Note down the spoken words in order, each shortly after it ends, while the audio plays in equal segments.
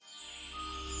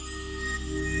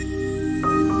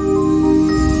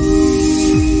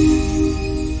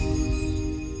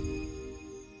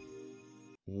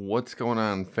What's going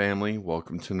on, family?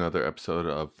 Welcome to another episode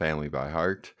of Family by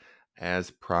Heart. As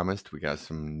promised, we got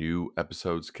some new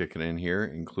episodes kicking in here,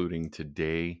 including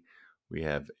today we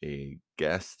have a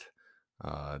guest,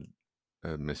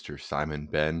 Mr. Simon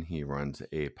Benn. He runs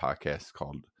a podcast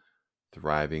called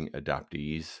Thriving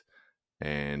Adoptees.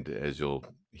 And as you'll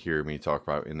hear me talk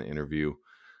about in the interview,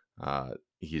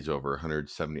 he's over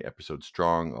 170 episodes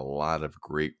strong, a lot of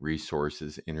great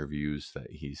resources, interviews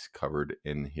that he's covered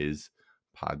in his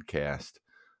podcast,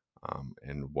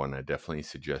 and one I definitely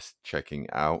suggest checking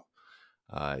out.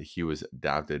 He was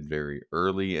adopted very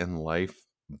early in life,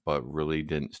 but really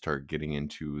didn't start getting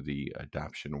into the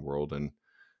adoption world and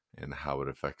how it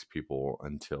affects people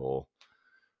until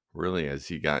really as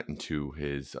he got into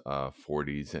his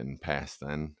 40s and past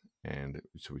then. And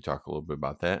so we talk a little bit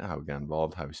about that, how he got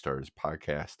involved, how he started his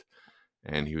podcast.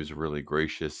 And he was a really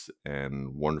gracious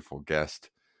and wonderful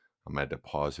guest. I had to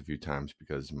pause a few times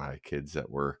because my kids that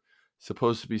were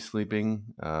supposed to be sleeping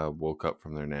woke up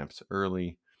from their naps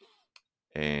early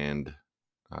and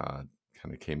kind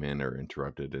of came in or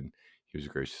interrupted. And he was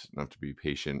gracious enough to be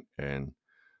patient and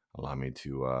allow me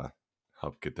to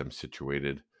help get them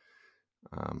situated.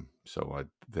 So I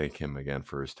thank him again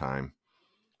for his time.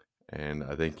 And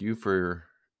I thank you for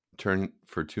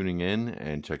tuning in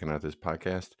and checking out this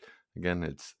podcast. Again,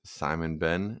 it's Simon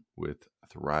Benn with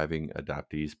Thriving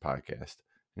Adoptees Podcast.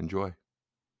 Enjoy.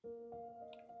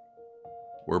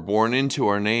 We're born into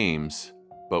our names,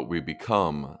 but we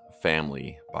become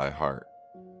family by heart.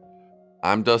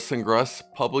 I'm Dustin Gruss,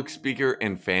 public speaker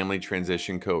and family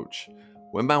transition coach.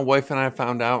 When my wife and I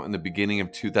found out in the beginning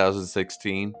of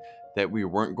 2016 that we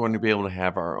weren't going to be able to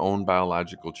have our own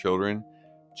biological children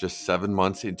just 7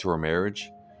 months into our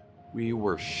marriage, we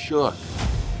were shook.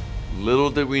 Little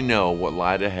did we know what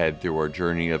lied ahead through our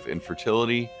journey of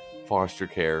infertility, foster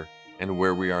care, and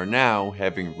where we are now,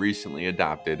 having recently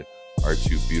adopted our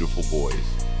two beautiful boys.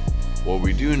 What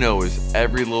we do know is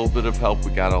every little bit of help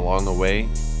we got along the way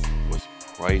was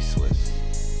priceless.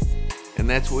 And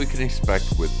that's what we can expect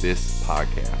with this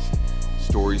podcast.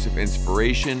 Stories of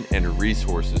inspiration and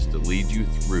resources to lead you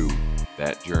through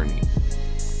that journey.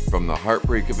 From the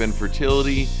heartbreak of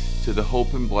infertility to the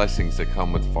hope and blessings that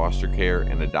come with foster care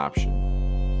and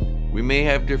adoption. We may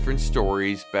have different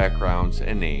stories, backgrounds,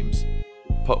 and names,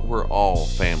 but we're all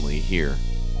family here.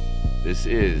 This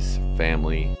is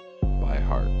Family by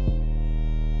Heart.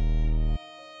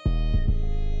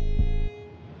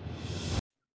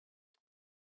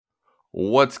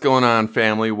 What's going on,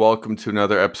 family? Welcome to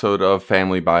another episode of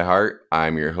Family by Heart.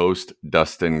 I'm your host,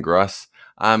 Dustin Gruss.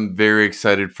 I'm very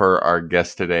excited for our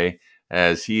guest today,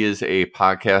 as he is a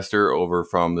podcaster over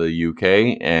from the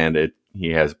UK, and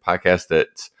he has a podcast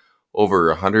that's over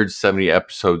 170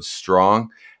 episodes strong,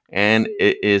 and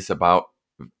it is about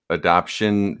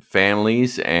adoption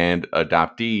families and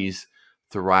adoptees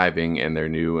thriving in their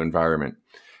new environment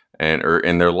or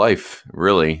in their life,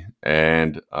 really.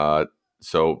 And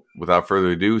so without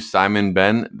further ado, Simon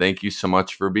Benn, thank you so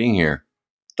much for being here.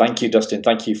 Thank you, Dustin.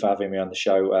 Thank you for having me on the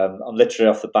show. I'm literally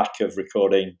off the back of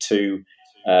recording two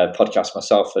podcasts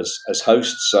myself as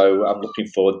host, so I'm looking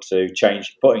forward to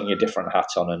putting a different hat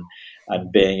on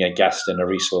and being a guest and a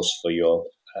resource for you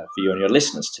and your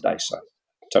listeners today. So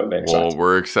totally excited. Well,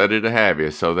 we're excited to have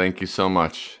you, so thank you so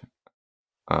much.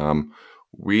 And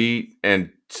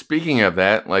speaking of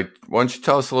that, why don't you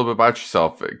tell us a little bit about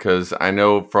yourself? Because I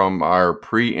know from our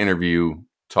pre-interview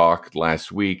talk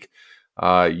last week,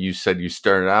 you said you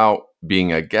started out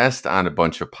being a guest on a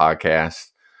bunch of podcasts.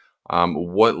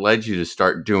 What led you to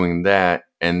start doing that?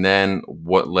 And then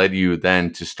what led you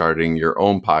then to starting your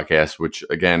own podcast, which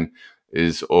again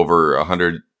is over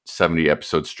 170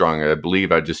 episodes strong. I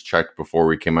believe I just checked before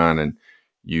we came on, and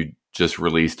you just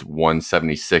released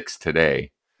 176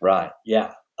 today. Right.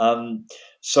 Yeah.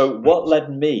 So what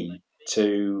led me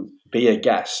to be a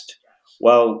guest?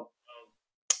 Well,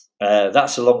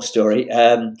 that's a long story.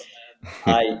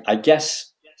 I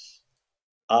guess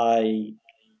I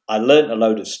learned a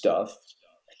load of stuff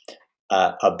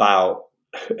about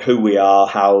who we are,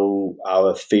 how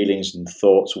our feelings and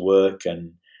thoughts work,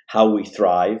 and how we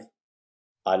thrive.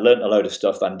 I learned a load of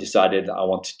stuff and decided that I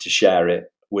wanted to share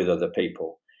it with other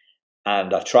people.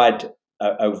 And I tried,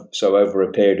 so over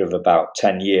a period of about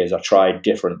 10 years, I tried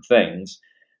different things.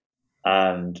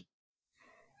 And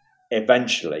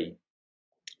eventually,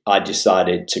 I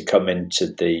decided to come into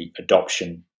the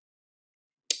adoption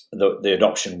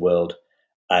world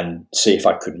and see if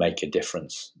I could make a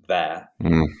difference there.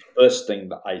 The first thing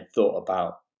that I thought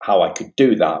about how I could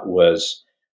do that was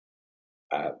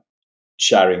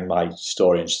sharing my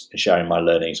story and sharing my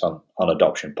learnings on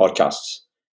adoption podcasts.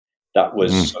 That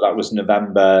was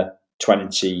November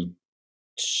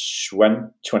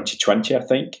 2020, I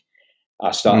think.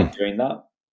 I started doing that.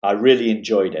 I really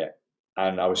enjoyed it.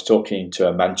 And I was talking to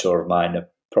a mentor of mine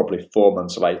probably 4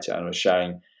 months later, and I was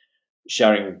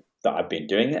sharing that I've been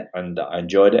doing it and that I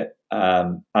enjoyed it.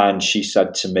 And she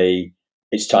said to me,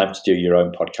 "It's time to do your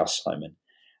own podcast, Simon."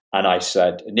 And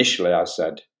initially I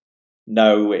said,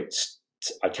 "No,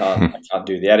 I can't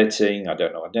do the editing. I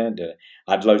don't know what I'm doing."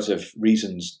 I had loads of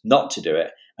reasons not to do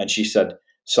it. And she said,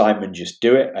 "Simon, just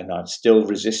do it." And I still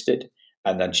resisted.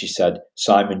 And then she said,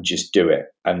 "Simon, just do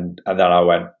it." And then I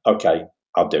went, "Okay,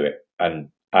 I'll do it."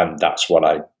 And that's what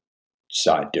I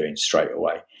started doing straight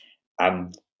away.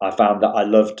 And I found that I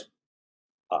loved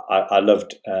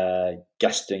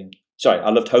guesting. Sorry, I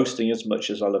loved hosting as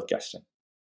much as I loved guesting.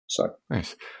 So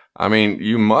Nice. I mean,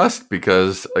 you must,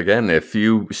 because again, if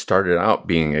you started out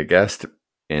being a guest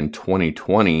in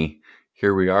 2020,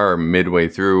 here we are midway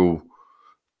through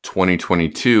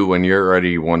 2022, and you're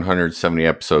already 170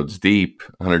 episodes deep,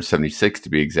 176 to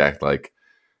be exact. Like,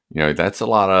 that's a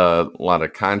lot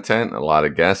of content, a lot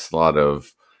of guests, a lot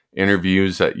of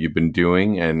interviews that you've been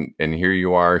doing, and here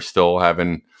you are still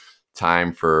having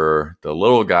time for the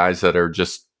little guys that are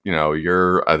just,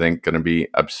 you're, I think, going to be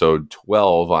episode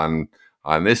 12 on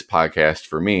this podcast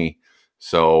for me.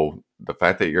 So the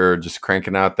fact that you're just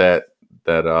cranking out that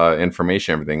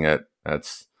information, everything,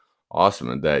 that's awesome,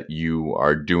 and that you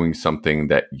are doing something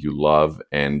that you love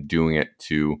and doing it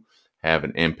to have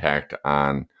an impact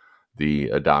on the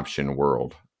adoption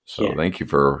world. So yeah, thank you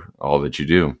for all that you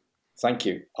do. thank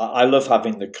you. I love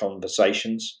having the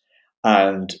conversations,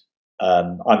 and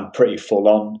I'm pretty full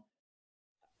on.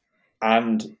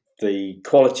 And the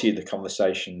quality of the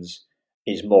conversations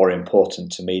is more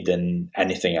important to me than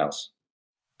anything else.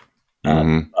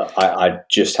 Mm-hmm. I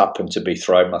just happen to be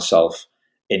throwing myself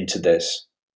into this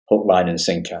hook, line, and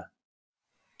sinker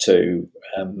to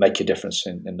make a difference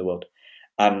in the world.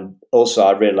 And also,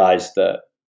 I realized that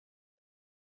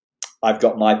I've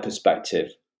got my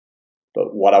perspective,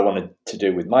 but what I wanted to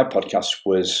do with my podcast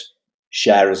was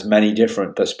share as many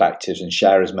different perspectives and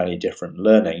share as many different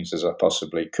learnings as I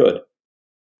possibly could.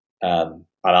 And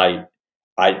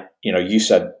you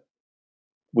said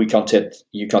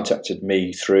you contacted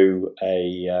me through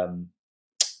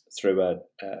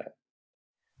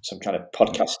some kind of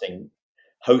podcasting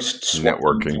host swapping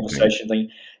Networking thing. conversation thing.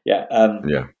 Yeah.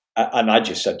 Yeah. And I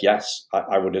just said yes.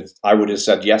 I would have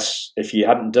said yes if you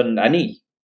hadn't done any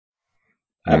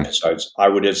episodes. I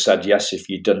would have said yes if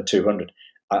you'd done 200.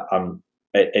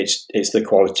 It's the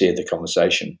quality of the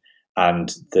conversation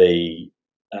and the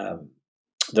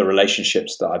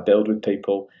relationships that I build with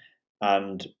people,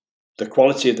 and the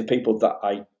quality of the people that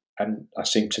I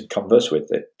seem to converse with.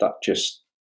 That just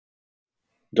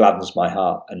gladdens my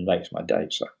heart and makes my day.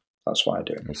 So that's why I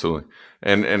do it. Absolutely.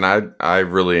 And I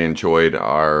really enjoyed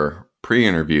our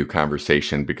pre-interview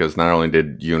conversation, because not only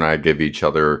did you and I give each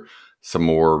other some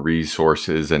more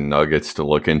resources and nuggets to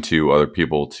look into, other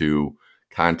people to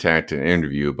contact and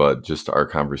interview, but just our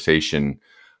conversation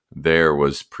there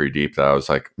was pretty deep that I was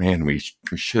like, man, we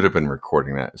should have been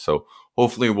recording that. So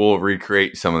hopefully we'll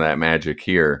recreate some of that magic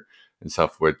here and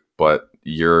stuff but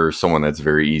you're someone that's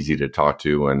very easy to talk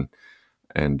to,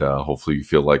 and hopefully you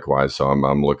feel likewise. So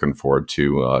I'm looking forward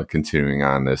to continuing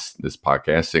on this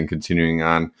podcast and continuing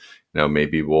on.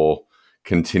 Maybe we'll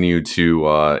continue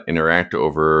to interact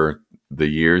over the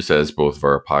years as both of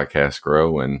our podcasts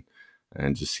grow, and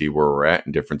just see where we're at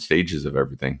in different stages of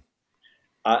everything.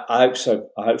 I hope so.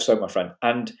 I hope so, my friend.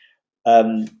 And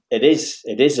it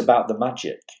is about the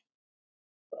magic,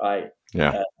 right?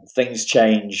 Yeah. Things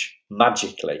change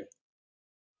magically.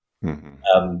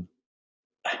 Mm-hmm.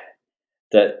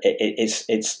 That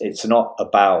it's not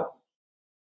about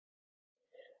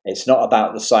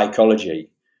the psychology.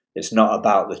 It's not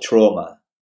about the trauma.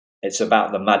 It's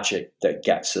about the magic that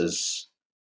gets us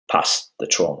past the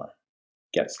trauma,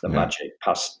 gets the magic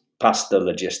past the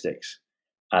logistics.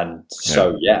 And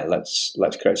so, let's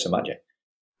create some magic.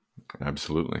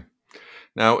 Absolutely.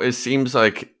 Now, it seems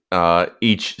like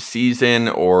each season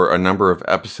or a number of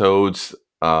episodes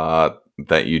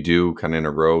that you do kind of in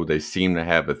a row, they seem to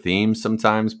have a theme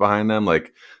sometimes behind them,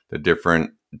 like the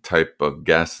different type of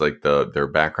guests, like their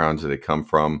backgrounds that they come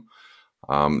from.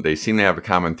 They seem to have a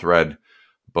common thread.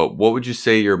 But what would you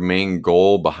say your main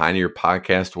goal behind your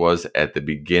podcast was at the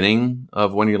beginning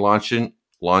of when you launched it,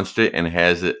 and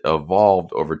has it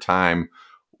evolved over time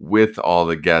with all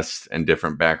the guests and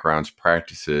different backgrounds,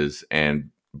 practices, and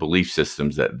belief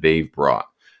systems that they've brought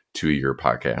to your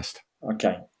podcast?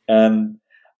 Okay.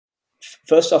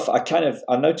 First off,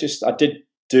 I noticed I did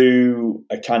do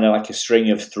a kind of like a string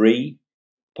of 3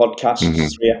 podcasts,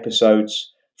 3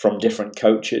 episodes from different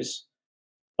coaches.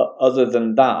 other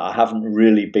than that, I haven't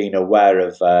really been aware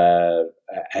of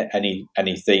any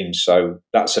themes. So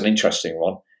that's an interesting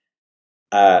one.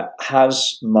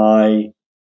 Has my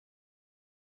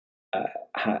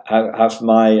has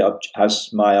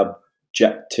my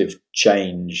objective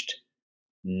changed?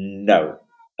 No.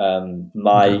 Okay.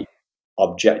 My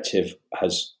objective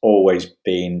has always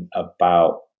been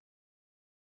about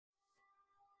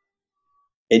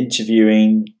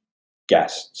interviewing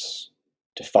guests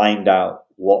to find out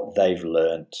what they've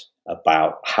learned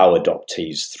about how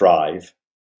adoptees thrive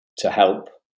to help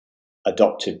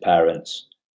adoptive parents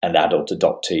and adult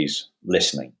adoptees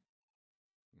listening.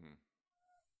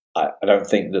 I don't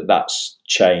think that that's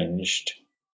changed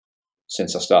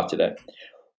since I started it.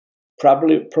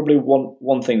 Probably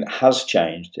one thing that has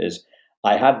changed is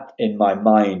I had in my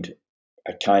mind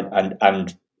a kind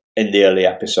and in the early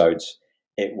episodes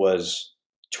it was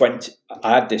 20.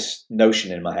 I had this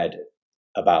notion in my head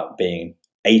about being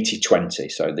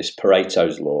 80-20. So this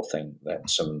Pareto's law thing that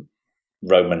some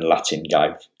Roman Latin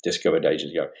guy discovered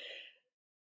ages ago.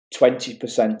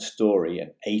 20% story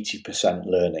and 80%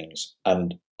 learnings.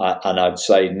 And I'd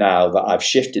say now that I've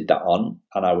shifted that on,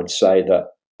 and I would say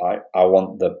that I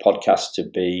want the podcast to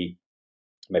be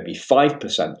maybe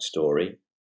 5% story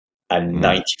and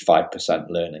 95%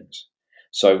 learnings.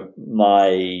 So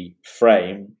my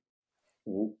frame,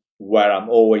 where I'm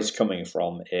always coming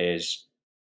from, is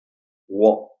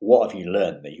what have you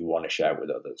learned that you want to share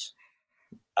with others,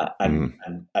 and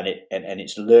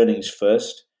it's learnings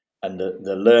first, and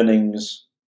the learnings.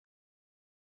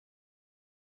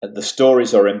 The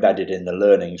stories are embedded in the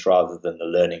learnings rather than the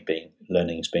learnings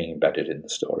being embedded in the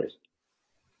stories.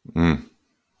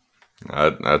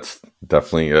 That's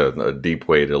definitely a deep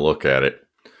way to look at it.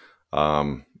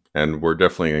 And we're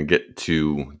definitely going to get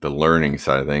to the learning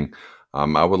side of thing.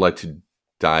 I would like to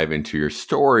dive into your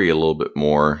story a little bit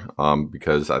more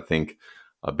because I think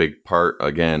a big part,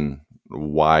 again,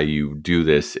 why you do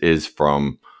this is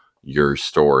from your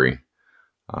story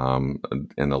and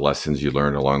the lessons you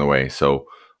learned along the way. So,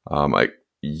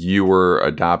 you were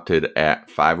adopted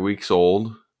at 5 weeks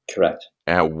old. Correct.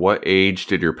 At what age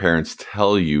did your parents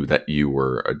tell you that you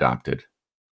were adopted?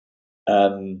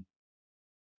 I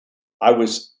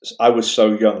was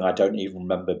so young I don't even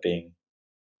remember being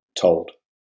told.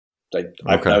 I've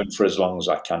Okay. known for as long as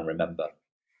I can remember.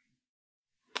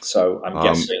 So I'm Um,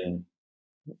 guessing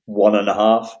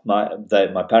 1.5.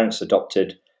 My parents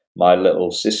adopted my little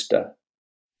sister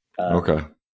okay.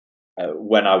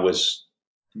 when I was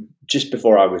just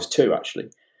before I was 2, actually.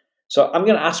 So I'm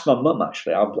going to ask my mum.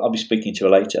 Actually, I'll be speaking to her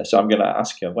later. So I'm going to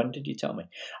ask her, when did you tell me?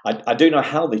 I do know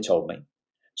how they told me.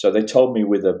 So they told me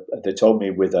with a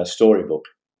storybook,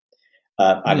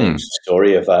 and it was a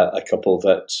story of a couple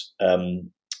that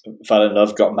fell in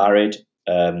love, got married,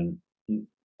 bought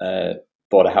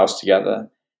a house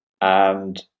together,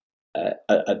 and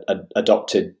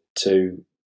adopted to.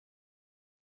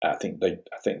 I think they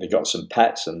got some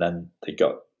pets, and then they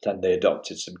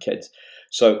adopted some kids.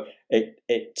 So it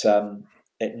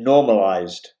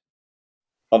normalized.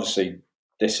 Obviously,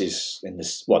 this is in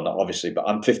this. Well, not obviously, but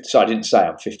I'm 50. So I didn't say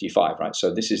I'm 55, right?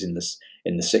 So this is in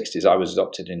the 60s. I was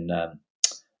adopted in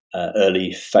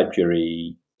early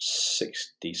February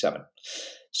 67.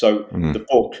 So the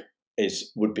book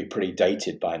would be pretty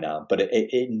dated by now, but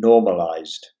it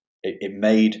normalized. It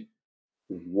made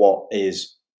what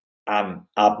is an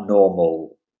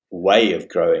abnormal way of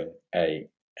growing a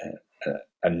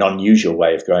non-usual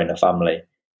way of growing a family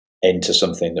into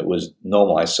something that was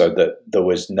normalized, so that there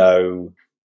was no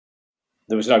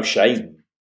shame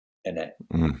in it.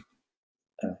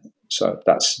 So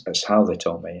that's how they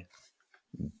told me.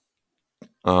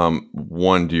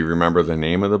 One, do you remember the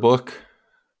name of the book?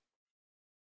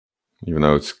 Even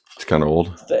though it's kind of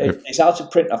old. It's out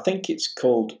of print. I think it's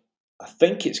called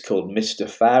Mr.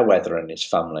 Fairweather and His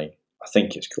Family. I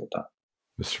think it's called that.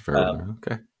 Mr. Fairweather.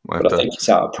 Okay. But I think it's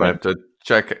out of Might print.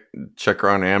 have to check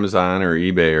around Amazon or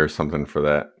eBay or something for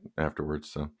that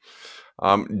afterwards. So,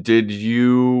 did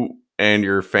you and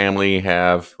your family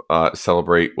have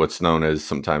celebrate what's known as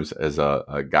sometimes as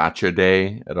a gotcha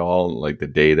day at all, like the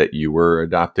day that you were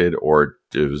adopted, or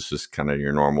it was just kind of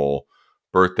your normal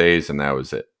birthdays and that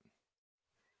was it?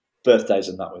 Birthdays,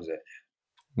 and that was it.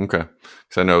 Okay,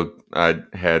 because I know I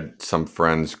had some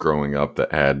friends growing up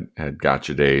that had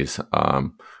gotcha days,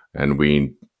 and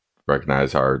we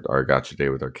recognize our gotcha day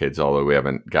with our kids, although we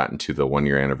haven't gotten to the 1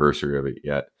 year anniversary of it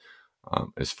yet,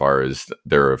 as far as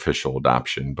their official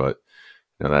adoption. But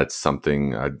that's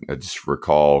something I just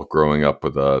recall growing up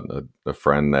with a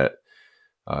friend that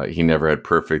he never had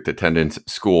perfect attendance at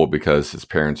school because his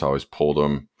parents always pulled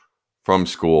him from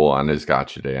school on his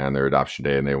gotcha day, on their adoption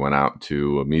day, and they went out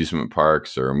to amusement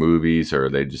parks or movies, or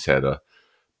they just had a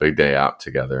big day out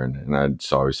together. And I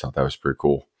just always thought that was pretty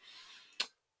cool.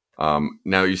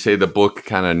 Now, you say the book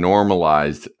kind of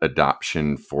normalized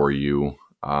adoption for you.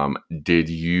 Did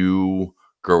you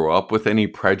grow up with any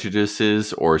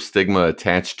prejudices or stigma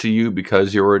attached to you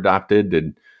because you were adopted?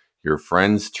 Did your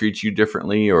friends treat you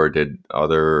differently, or did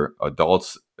other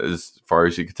adults, as far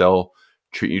as you could tell,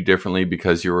 treat you differently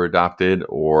because you were adopted?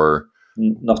 Or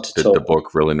Not at did the all.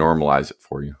 book really normalize it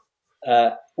for you?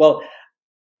 Well,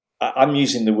 I'm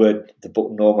using the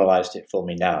book normalized it for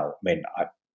me now. I mean,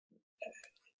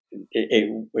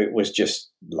 it was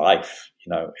just life,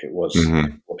 It was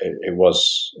Mm-hmm. it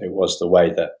was the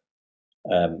way that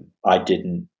I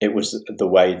didn't. It was the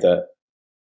way that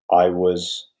I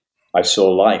was. I saw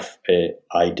life.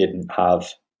 I didn't have.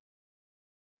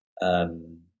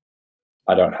 Um,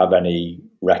 I don't have any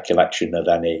recollection of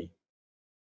any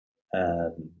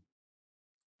um,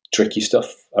 tricky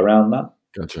stuff around that.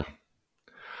 Gotcha.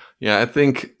 Yeah, I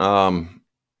think a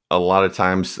lot of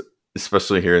times,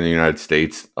 especially here in the United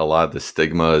States, a lot of the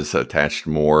stigma is attached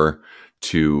more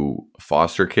to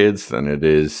foster kids than it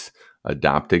is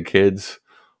adopted kids,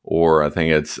 or I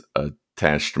think it's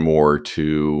attached more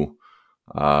to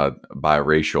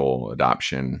biracial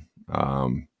adoption.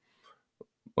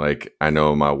 Like, I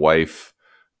know my wife,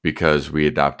 because we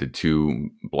adopted two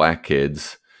black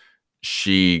kids,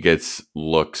 she gets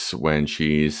looks when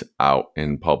she's out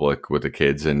in public with the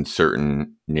kids in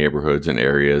certain neighborhoods and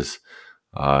areas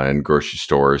and grocery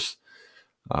stores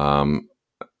um,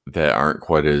 that aren't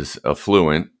quite as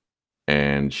affluent,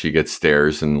 and she gets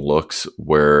stares and looks,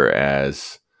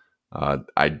 whereas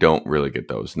I don't really get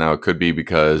those. Now, it could be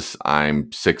because I'm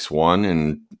 6'1"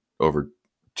 and over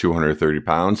 230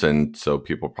 pounds, and so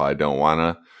people probably don't want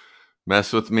to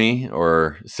mess with me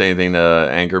or say anything to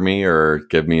anger me or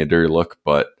give me a dirty look,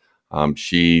 but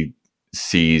she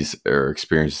sees or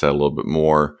experiences that a little bit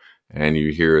more, and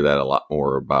you hear that a lot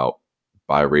more about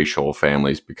biracial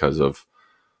families because of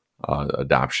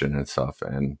adoption and stuff.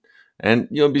 And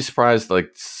you'll be surprised, like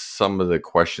some of the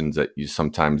questions that you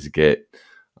sometimes get.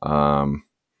 Um,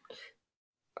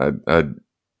 I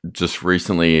just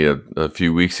recently, a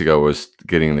few weeks ago, was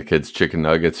getting the kids chicken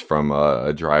nuggets from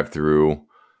a drive-through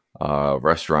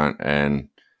restaurant, and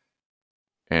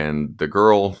the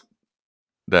girl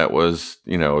that was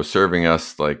serving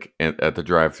us like at the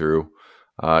drive-through,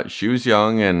 she was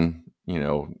young, and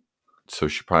so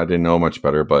she probably didn't know much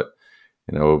better. But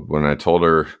when I told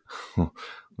her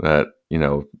that,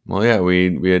 well, yeah,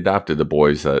 we adopted the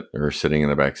boys that are sitting in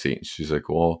the back seat, she's like,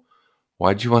 well,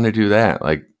 why'd you want to do that?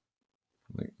 Like,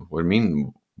 what do you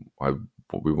mean? Why?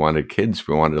 We wanted kids.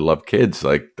 We wanted to love kids.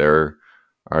 Like, they're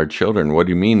our children. What do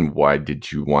you mean? Why did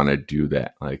you want to do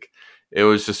that? Like, it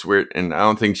was just weird, and I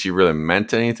don't think she really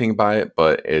meant anything by it,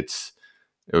 but it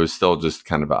was still just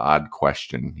kind of an odd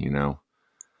question.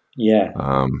 Yeah,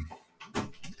 Um,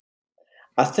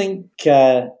 I think.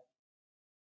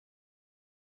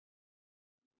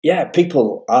 Yeah,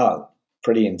 people are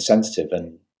pretty insensitive,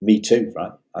 and me too,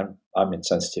 right? I'm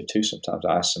insensitive too. Sometimes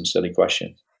I ask some silly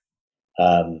questions.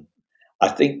 Um, I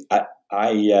think I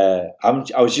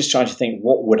was just trying to think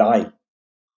what would I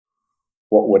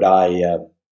what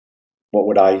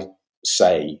would I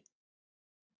say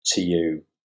to you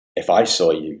if I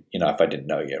saw you, if I didn't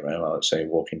know you, right? Well, let's say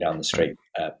walking down the right. street,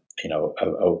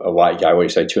 a white guy, what you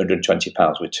say, 220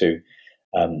 pounds with two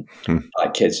Hmm.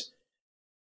 black kids.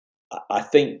 I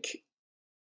think.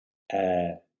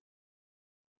 Uh,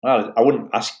 Well, I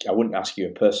wouldn't ask you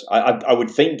a person. I would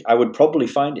think I would probably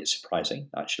find it surprising,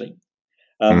 actually.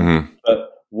 Hmm. But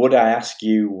would I ask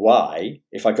you why?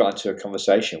 If I got into a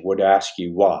conversation, would I ask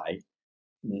you why?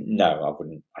 No, I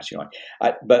wouldn't ask you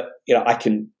why. But I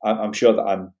can. I'm sure that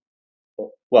I'm.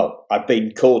 Well, I've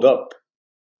been called up.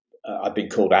 I've been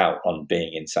called out on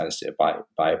being insensitive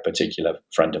by a particular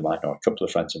friend of mine or a couple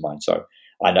of friends of mine. So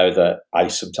I know that I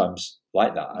sometimes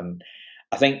like that, and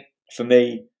I think for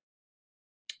me,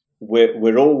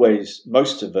 we're always,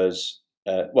 most of us.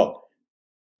 Well,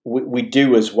 we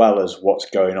do as well as what's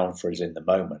going on for us in the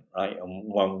moment, right?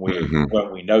 And Hmm.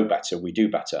 when we know better, we do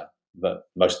better. But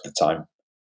most of the time,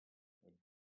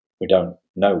 we don't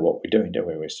know what we're doing, do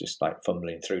we? We're just like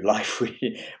fumbling through life.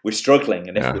 We're struggling,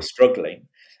 and Yeah. if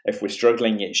we're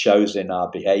struggling, it shows in our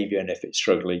behaviour. And if it's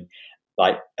struggling,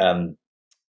 like a,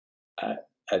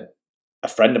 a, a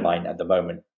friend of mine at the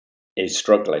moment is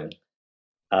struggling,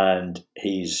 and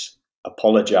he's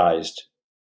apologised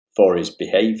for his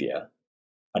behaviour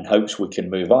and hopes we can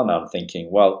move on. I'm thinking,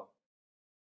 well,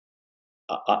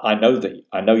 I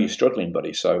know you're struggling,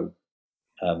 buddy. So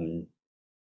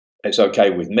it's okay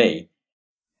with me.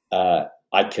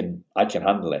 I can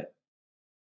handle it.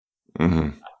 Mm-hmm.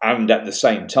 And at the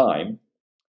same time,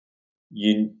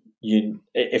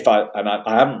 if I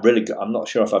haven't really I'm not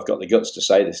sure if I've got the guts to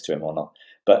say this to him or not,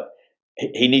 but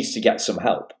he needs to get some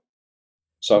help.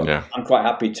 So Yeah. I'm quite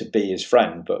happy to be his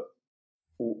friend, but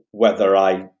whether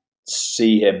I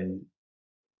see him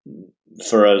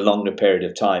for a longer period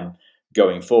of time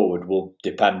going forward will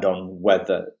depend on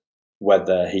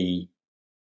whether he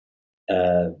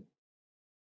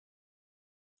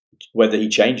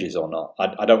changes or not.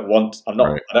 I don't want. I'm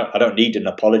not. Right. I don't need an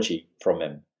apology from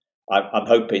him. I'm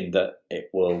hoping that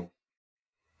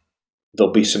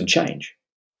there'll be some change.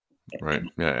 Right.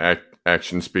 Yeah.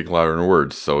 Actions speak louder than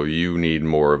words. So you need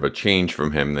more of a change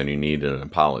from him than you need an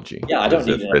apology. Yeah, I don't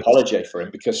Because need if an it's, apology for him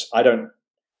because I don't.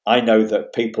 I know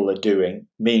that people are doing,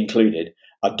 me included,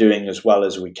 are doing as well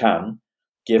as we can,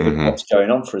 given mm-hmm. what's going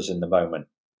on for us in the moment.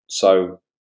 So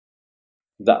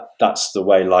that's the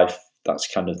way life. That's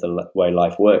kind of the way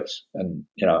life works. And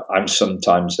I'm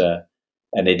sometimes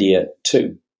an idiot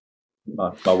too.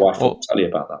 My wife will Well, tell you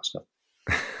about that stuff.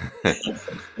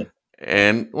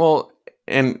 and well,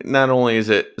 and not only is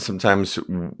it sometimes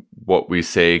what we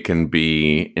say can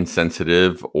be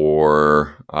insensitive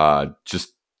or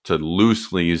just to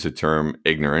loosely use the term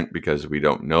ignorant because we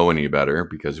don't know any better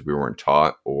because we weren't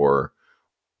taught or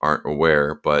aren't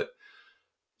aware, but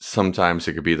sometimes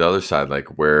it could be the other side,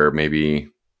 like where maybe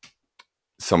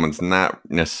someone's not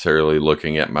necessarily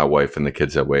looking at my wife and the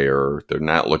kids that way, or they're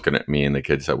not looking at me and the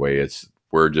kids that way. It's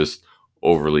we're just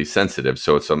overly sensitive.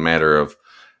 So it's a matter of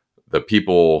the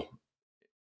people,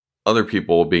 other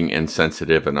people being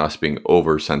insensitive and us being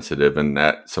oversensitive, and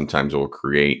that sometimes will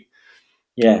create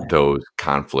Yeah, those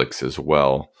conflicts as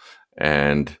well.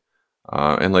 And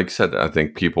like I said, I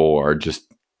think people are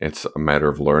just it's a matter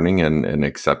of learning and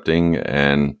accepting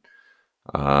and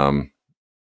um,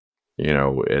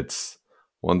 it's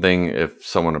one thing if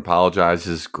someone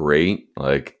apologizes, great.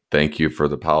 Like, thank you for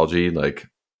the apology. Like,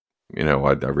 I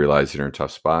realize you're in a tough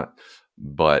spot.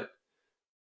 But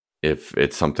if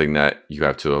it's something that you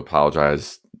have to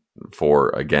apologize for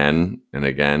again and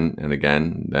again and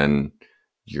again, then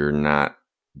you're not,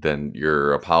 then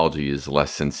your apology is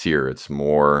less sincere. It's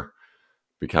more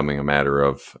becoming a matter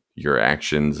of your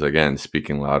actions, again,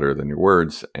 speaking louder than your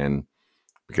words. And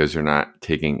because you're not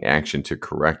taking action to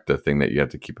correct the thing that you have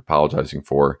to keep apologizing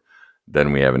for,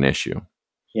 then we have an issue.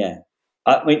 yeah.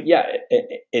 I mean, yeah,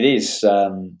 it is.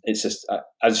 It's just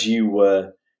as you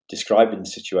were describing the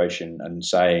situation and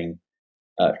saying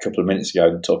a couple of minutes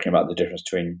ago, talking about the difference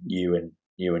between you and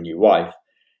your wife,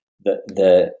 that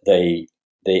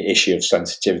the issue of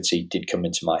sensitivity did come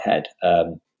into my head.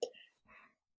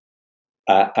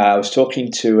 I was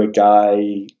talking to a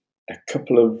guy a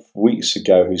couple of weeks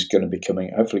ago who's going to be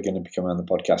hopefully going to be coming on the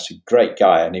podcast. A great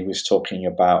guy, and he was talking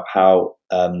about how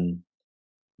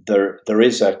there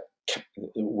is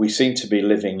we seem to be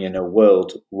living in a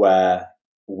world where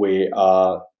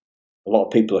a lot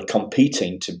of people are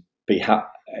competing to be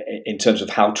in terms of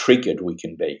how triggered we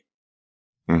can be.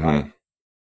 Right? Mm-hmm.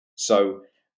 So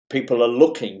people are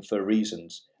looking for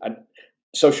reasons, and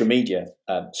social media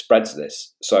spreads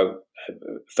this. So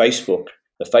Facebook,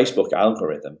 the Facebook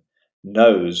algorithm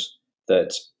knows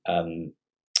that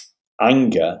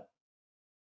anger,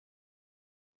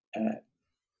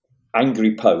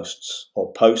 angry posts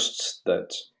or posts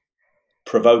that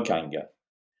provoke anger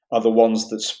are the ones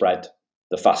that spread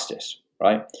the fastest,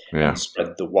 right? Yeah. And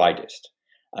spread the widest.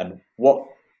 And what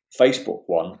Facebook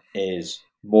want is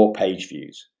more page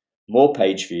views. More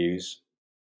page views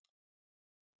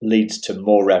leads to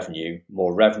more revenue,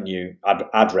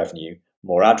 ad revenue,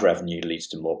 more ad revenue leads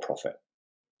to more profit.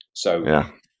 So Yeah.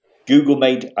 Google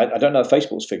made, I don't know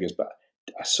Facebook's figures, but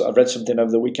I read something over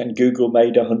the weekend. Google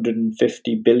made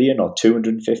 150 billion or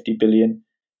 250 billion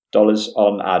dollars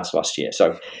on ads last year.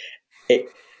 So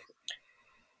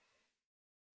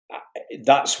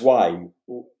that's why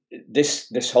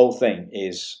this whole thing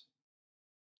is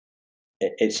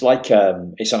it's like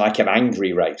an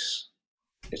angry race.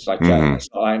 It's like Mm-hmm. it's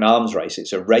like an arms race.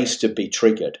 It's a race to be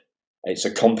triggered. It's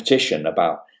a competition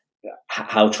about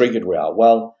how triggered we are.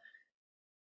 Well,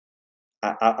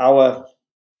 our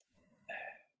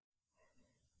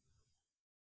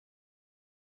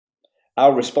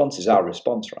response is our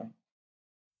response, right?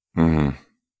 Mm-hmm.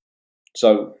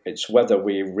 So it's whether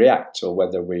we react or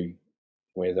whether we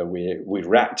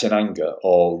react in anger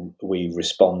or we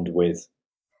respond with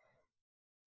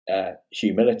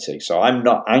humility. So I'm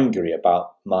not angry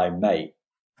about my mate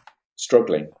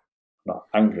struggling. I'm not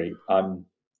angry.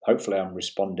 Hopefully I'm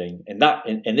responding in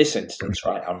this instance,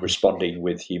 right? I'm responding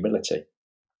with humility.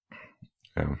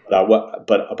 Yeah.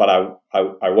 But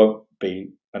I won't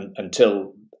be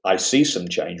until I see some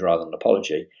change rather than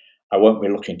apology, I won't be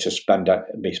looking to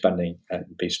be spending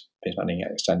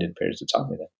extended periods of time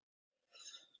with it.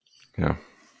 Yeah.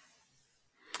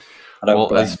 I don't Well,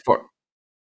 blame.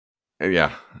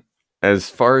 yeah, as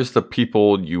far as the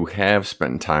people you have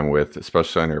spent time with,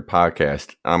 especially on your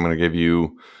podcast, I'm going to give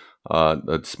you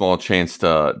a small chance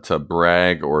to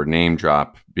brag or name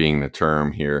drop, being the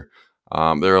term here.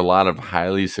 There are a lot of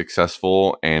highly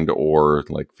successful and or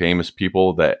like famous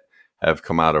people that have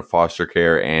come out of foster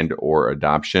care and or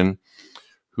adoption.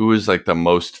 Who is like the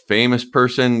most famous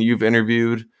person you've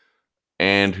interviewed,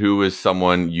 and who is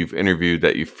someone you've interviewed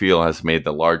that you feel has made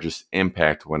the largest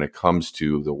impact when it comes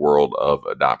to the world of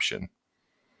adoption?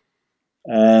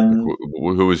 Like, Um,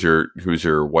 who's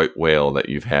your white whale that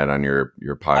you've had on your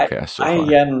I podcast so I far?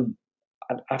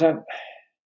 I don't.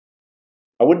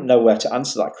 I wouldn't know where to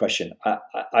answer that question.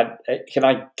 Can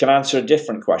I answer a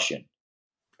different question?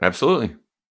 Absolutely.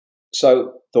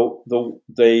 So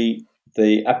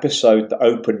the episode that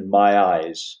opened my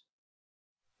eyes,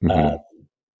 uh,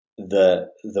 Hmm. the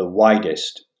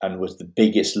widest and was the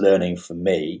biggest learning for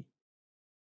me,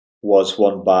 was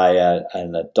one by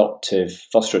an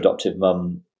foster adoptive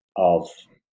mum of.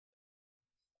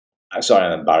 Sorry,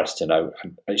 I'm embarrassed to know.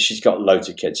 She's got loads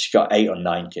of kids. She's got 8 or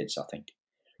 9 kids, I think.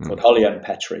 Called Holly Ann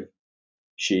Petrie.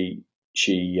 She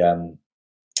she um,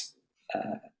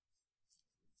 uh,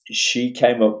 she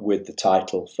came up with the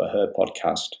title for her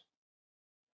podcast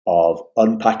of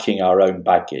 "Unpacking Our Own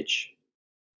Baggage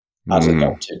as Mm.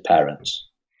 Adoptive Parents,"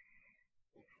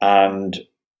 and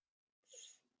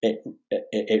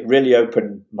it really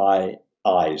opened my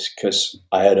eyes because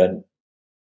I had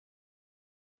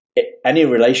any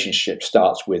relationship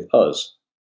starts with us.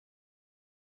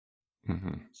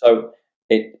 Hmm. So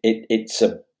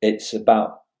it's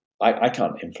about I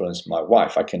can't influence my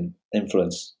wife. I can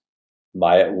influence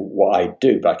what I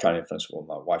do, but I can't influence what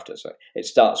my wife does. So it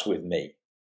starts with me.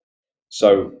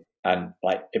 So and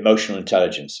like emotional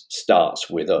intelligence starts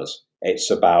with us. It's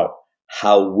about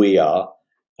how we are,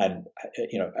 and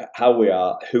how we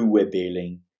are, who we're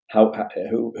being,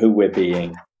 who we're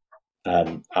being,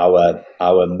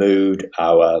 our mood,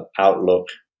 our outlook,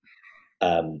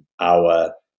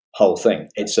 our whole thing.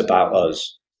 It's about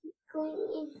us.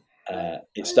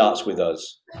 It starts with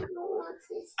us,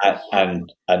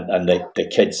 and the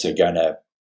kids are going to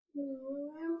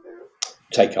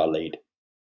take our lead.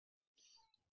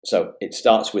 So it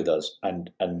starts with us, and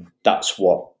that's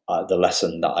what the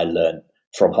lesson that I learned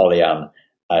from Holly Ann,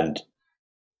 and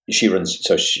she runs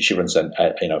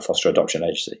a foster adoption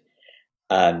agency,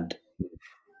 and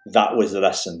that was the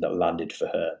lesson that landed for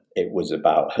her. It was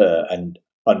about her and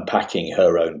unpacking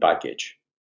her own baggage.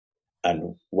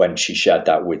 And when she shared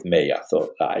that with me, I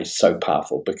thought that is so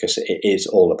powerful because it is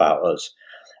all about us.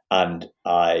 And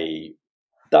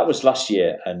that was last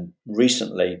year, and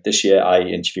recently this year I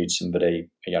interviewed somebody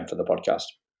again for the podcast.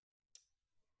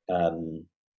 Um,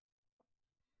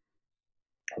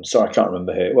 I'm sorry, I can't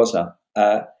remember who it was now.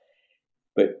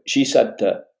 But she said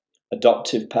that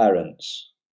adoptive parents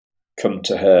come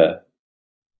to her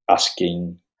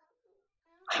asking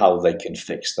how they can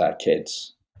fix their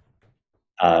kids.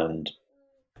 And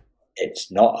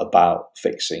it's not about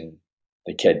fixing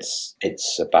the kids,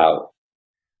 it's about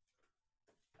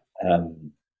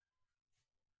um,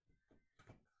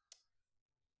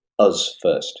 us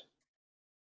first.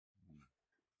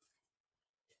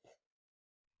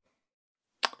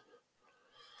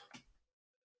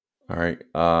 All right.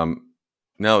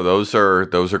 No, those are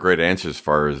great answers as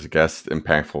far as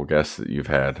impactful guests that you've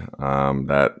had.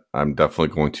 That I'm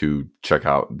definitely going to check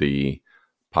out the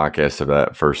podcast of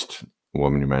that first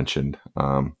woman you mentioned.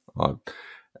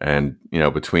 And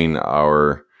between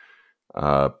our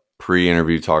uh,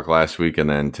 pre-interview talk last week and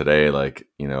then today, like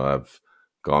I've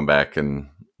gone back and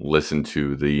listened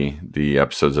to the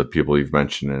episodes of people you've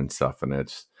mentioned and stuff, and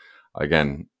it's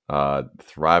again,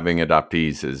 thriving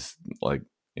adoptees is like,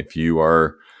 if you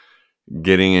are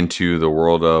getting into the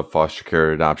world of foster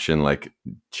care adoption, like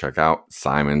check out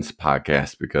Simon's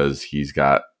podcast because he's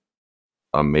got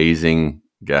amazing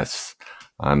guests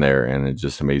on there, and it's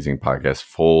just amazing podcast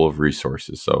full of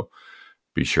resources. So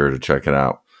be sure to check it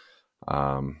out.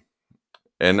 Um,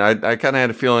 and I kind of had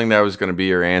a feeling that was going to be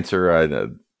your answer. I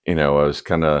was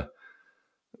kind of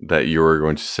that you were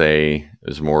going to say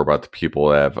is more about the people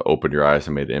that have opened your eyes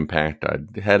and made an impact. I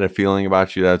had a feeling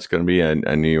about you that's going to be. I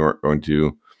knew you weren't going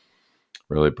to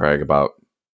really brag about,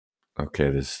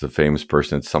 okay, this is a famous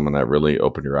person. It's someone that really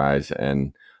opened your eyes.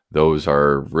 And those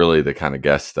are really the kind of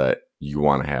guests that you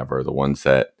want to have, are the ones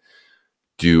that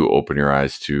do open your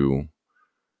eyes to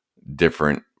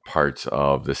different parts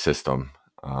of the system.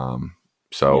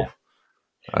 So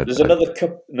Yeah. There's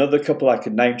another couple I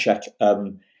could name check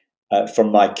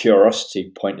from my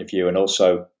curiosity point of view, and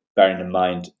also bearing in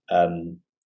mind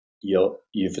you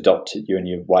and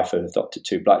your wife have adopted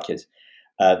two black kids.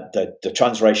 The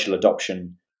transracial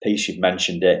adoption piece you've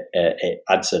mentioned it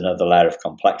adds another layer of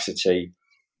complexity.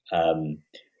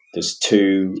 There's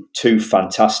two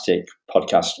fantastic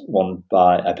podcasts, one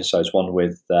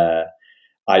with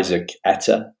Isaac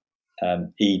Etter,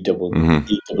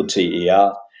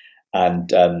 Etter,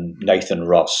 and Nathan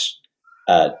Ross,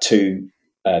 two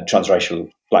black transracial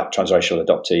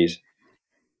adoptees,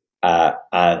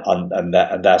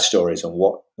 and their stories and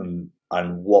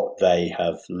what they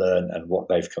have learned and what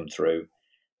they've come through.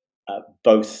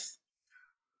 Both,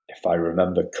 if I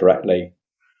remember correctly,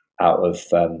 out of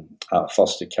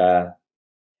foster care,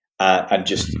 and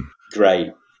just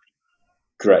great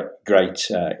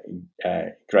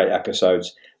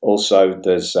episodes. Also,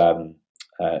 there's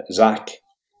Zach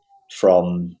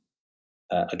from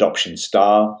Adoption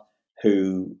Star,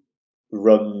 who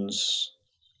runs.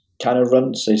 I don't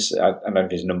know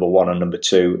if he's number one or number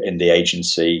two in the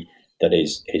agency that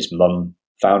his mum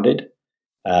founded,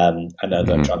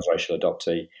 another transracial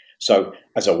adoptee. So,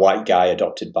 as a white guy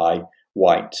adopted by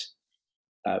white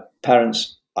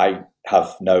parents, I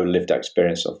have no lived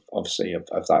experience of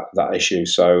that issue.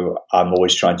 So, I'm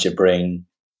always trying to bring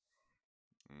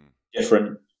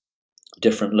different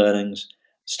learnings,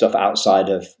 stuff outside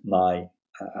of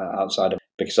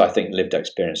because I think lived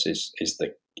experience is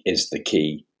the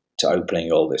key to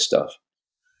opening all this stuff.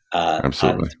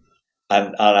 Absolutely.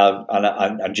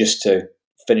 And just to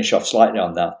finish off slightly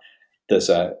on that,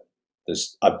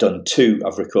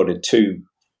 I've recorded two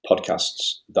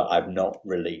podcasts that I've not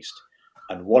released,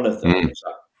 and one of them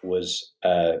was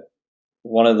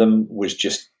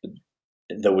just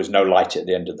there was no light at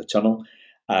the end of the tunnel,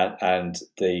 and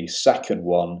the second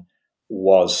one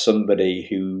was somebody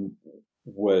who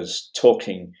was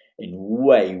talking in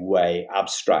way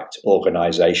abstract,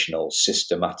 organizational,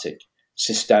 systemic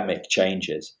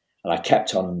changes, and I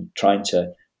kept on trying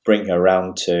to bring her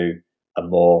around to a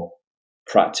more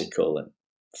practical and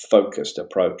focused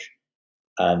approach,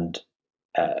 and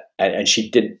she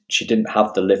didn't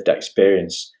have the lived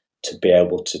experience to be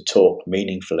able to talk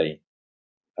meaningfully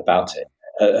about it.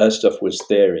 Her stuff was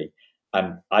theory,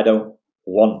 and I don't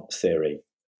want theory.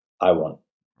 I want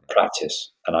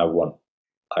practice, and I want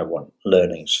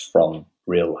learnings from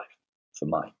real life for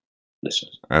my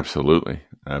listeners. Absolutely.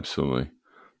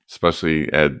 Especially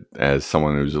as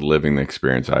someone who's living the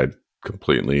experience, I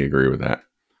completely agree with that.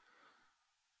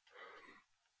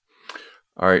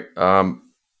 All right.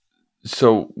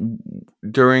 So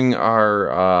during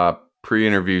our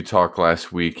pre-interview talk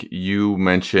last week, you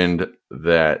mentioned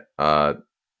that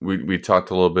we talked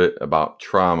a little bit about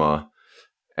trauma,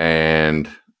 and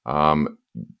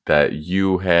that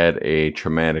you had a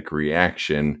traumatic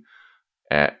reaction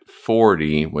at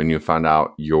 40 when you found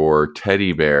out your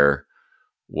teddy bear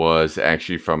was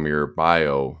actually from your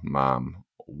bio mom.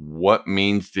 What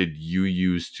means did you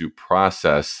use to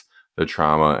process the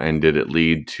trauma, and did it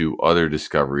lead to other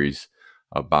discoveries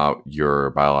about your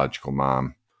biological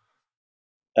mom?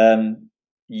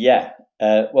 Yeah.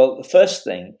 Well, the first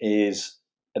thing is,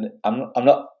 and I'm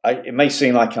not. It may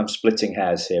seem like I'm splitting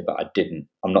hairs here, but I didn't.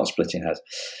 I'm not splitting hairs.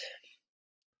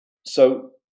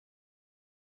 So,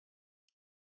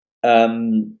 I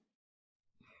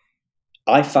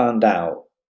found out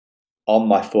on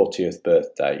my 40th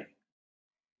birthday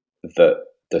that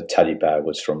the teddy bear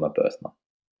was from my birth mom,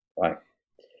 right?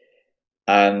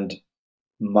 And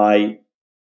my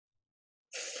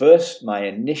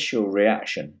initial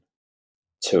reaction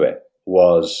to it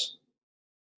was,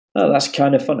 oh, that's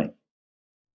kind of funny.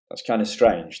 That's kind of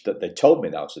strange that they told me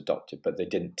that I was adopted, but they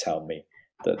didn't tell me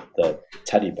that the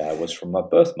teddy bear was from my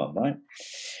birth mom, right?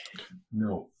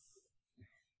 No.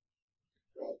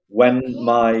 When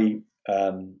I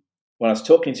was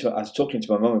talking to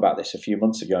my mum about this a few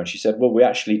months ago, and she said, "Well, we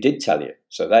actually did tell you."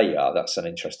 So there you are. That's an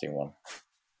interesting one.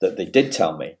 That they did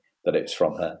tell me that it's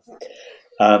from her,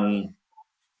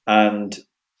 and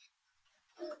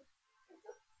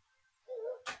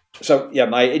so yeah,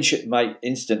 my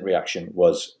instant reaction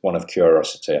was one of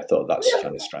curiosity. I thought that's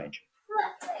kind of strange.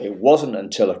 It wasn't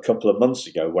until a couple of months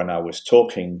ago when I was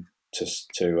talking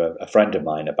to a friend of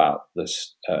mine about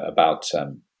this about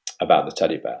the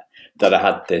teddy bear that I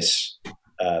had this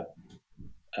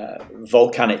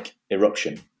volcanic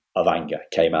eruption of anger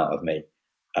came out of me,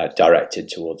 directed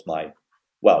towards my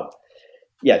birth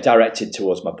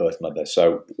mother.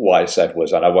 So what I said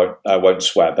was, and I won't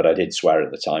swear, but I did swear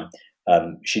at the time.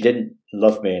 She didn't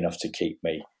love me enough to keep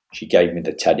me. She gave me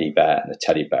the teddy bear, and the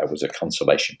teddy bear was a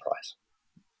consolation prize.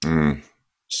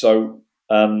 So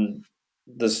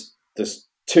there's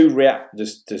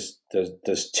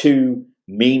two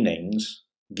meanings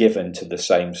given to the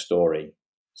same story,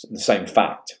 the same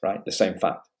fact, right? The same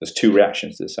fact. There's two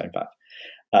reactions to the same fact,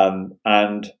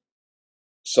 and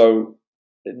so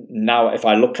now if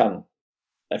I look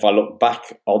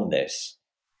back on this,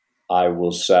 I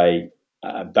will say,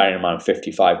 bearing in mind I'm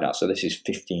 55 now, so this is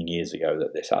 15 years ago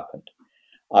that this happened.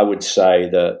 I would say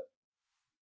that,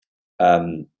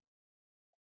 and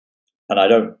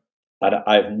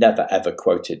I've never ever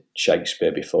quoted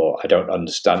Shakespeare before. I don't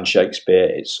understand Shakespeare.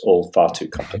 It's all far too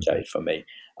complicated for me.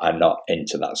 I'm not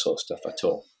into that sort of stuff at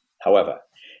all. However,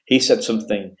 he said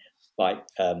something like,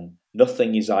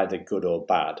 "Nothing is either good or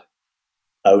bad.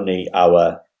 Only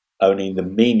the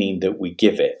meaning that we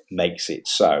give it makes it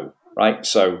so." Right.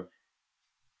 So,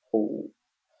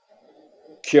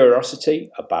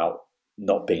 curiosity about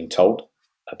not being told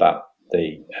about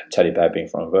the teddy bear being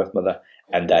from my birth mother,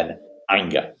 and then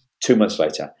anger. 2 months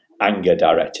later, anger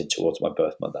directed towards my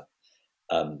birth mother.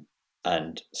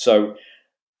 And so,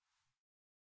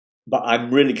 but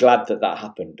I'm really glad that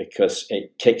happened, because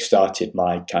it kick-started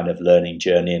my kind of learning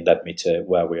journey and led me to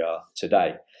where we are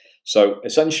today. So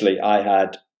essentially, I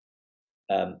had,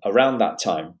 around that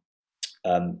time,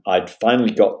 I'd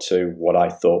finally got to what I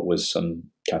thought was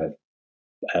some kind of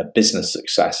business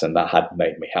success, and that had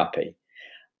made me happy.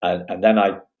 And then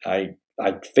I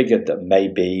figured that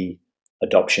maybe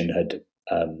adoption had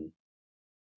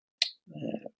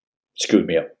screwed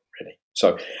me up, really.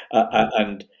 So,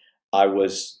 and I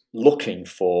was looking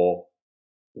for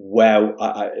where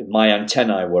my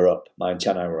antennae were up.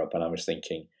 And I was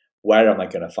thinking, where am I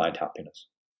going to find happiness?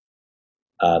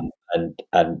 And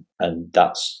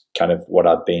that's kind of what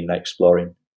I've been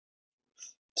exploring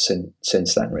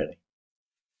since then, really.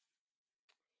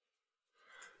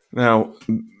 Now,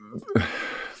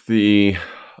 the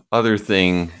other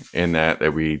thing in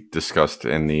that we discussed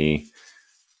in the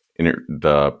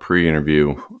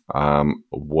pre-interview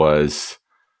was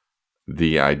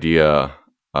the idea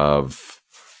of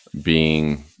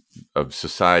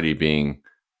society being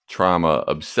trauma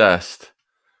obsessed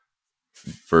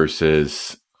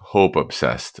versus hope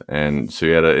obsessed. And so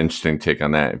you had an interesting take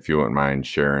on that, if you wouldn't mind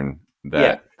sharing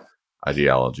that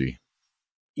ideology.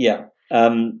 Yeah.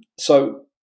 So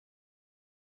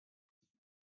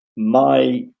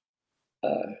my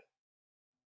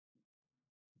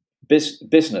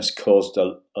business has caused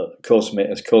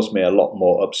me a lot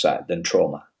more upset than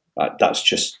trauma. Right? That's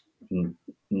just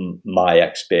my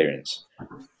experience.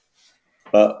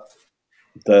 But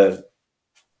the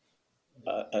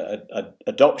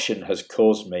adoption has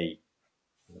caused me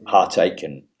heartache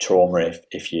and trauma,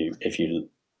 if you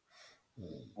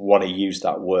want to use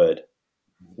that word.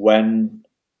 When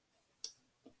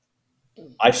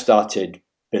I started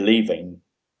believing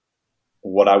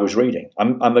what I was reading,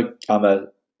 I'm a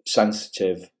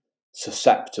sensitive,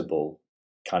 susceptible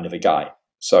kind of a guy.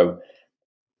 So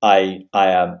I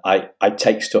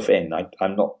take stuff in. I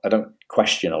don't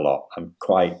question a lot. I'm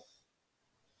quite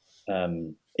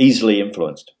easily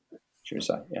influenced, should we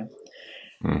say? Yeah.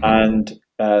 Mm-hmm. And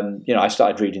I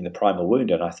started reading The Primal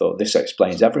Wound, and I thought, this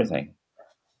explains everything.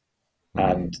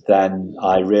 Mm-hmm. And then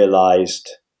I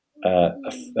realised a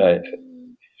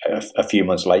few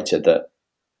months later that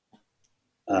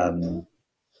I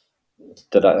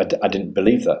didn't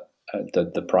believe that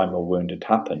the primal wound had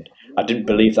happened. I didn't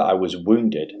believe that I was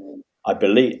wounded. I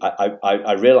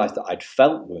realised that I'd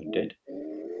felt wounded,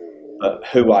 but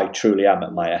who I truly am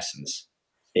at my essence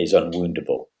is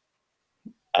unwoundable.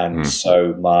 And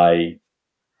so my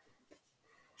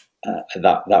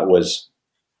that was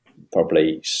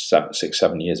probably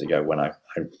 6-7 years ago when I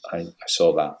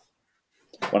saw that.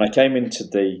 When I came into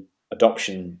the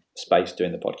adoption space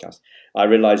doing the podcast, I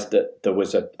realised that there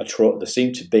was there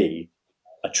seemed to be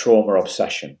a trauma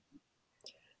obsession,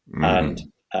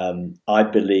 and I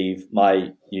believe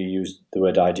you used the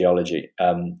word ideology.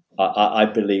 I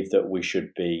believe that we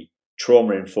should be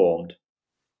trauma informed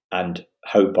and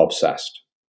hope obsessed,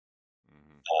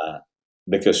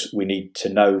 because we need to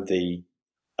know the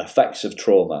effects of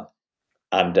trauma,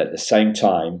 and at the same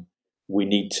time we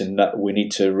need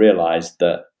to realize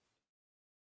that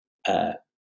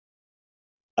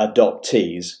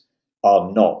adoptees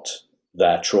are not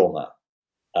their trauma.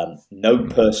 No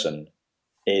person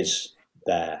is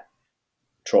their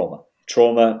trauma.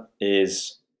 Trauma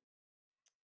is,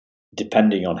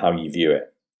 depending on how you view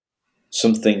it,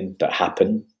 something that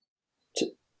happened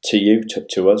to you,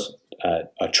 to us,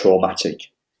 a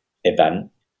traumatic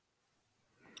event,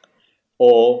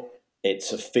 or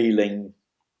it's a feeling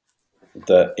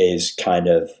that is kind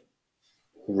of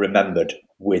remembered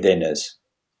within us.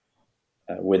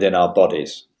 within our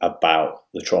bodies about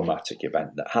the traumatic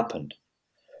event that happened.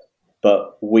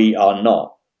 But we are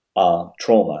not our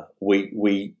trauma.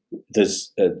 We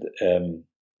there's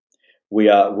we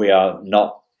are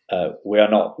not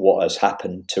what has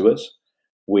happened to us.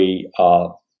 We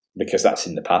are, because that's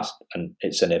in the past and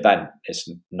it's an event. It's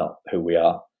not who we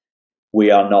are.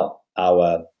 We are not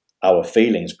our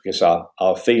feelings, because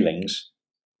our feelings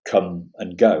come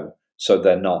and go. So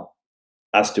they're not,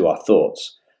 as do our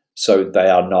thoughts. So they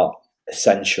are not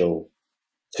essential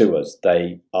to us.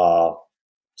 They are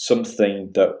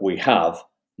something that we have,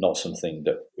 not something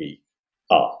that we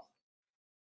are.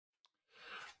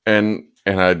 And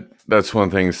I that's one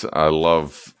of the things I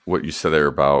love what you said there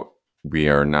about we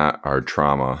are not our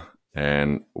trauma.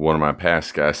 And one of my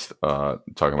past guests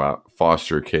talking about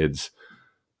foster kids,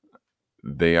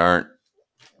 they aren't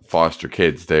foster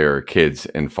kids; they are kids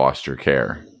in foster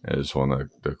care. Is one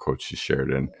of the quotes she shared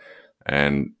in,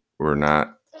 and we're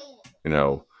not, you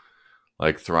know,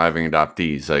 like thriving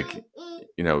adoptees. Like,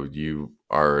 you know, you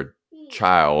are a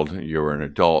child, you were an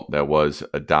adult that was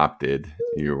adopted.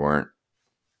 You weren't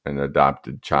an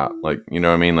adopted child. Like, you know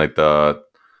what I mean? Like the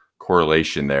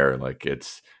correlation there, like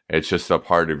it's just a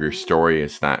part of your story.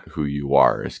 It's not who you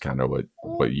are. It's kind of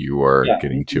what you were Yeah,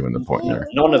 getting to in the point there.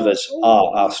 none of us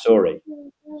are our story.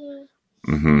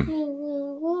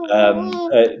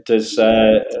 There's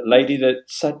a lady that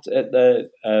said at the.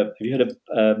 Have you heard of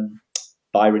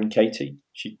Byron Katie?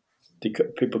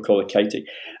 People call her Katie.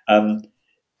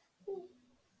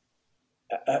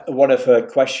 One of her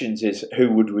questions is,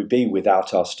 "Who would we be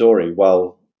without our story?"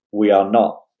 Well, we are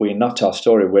not. We're not our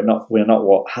story. We're not. We're not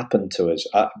what happened to us.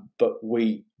 But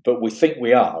we think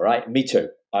we are. Right? Me too.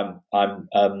 I'm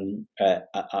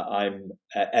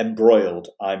embroiled.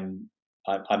 I'm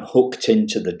hooked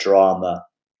into the drama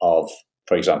of,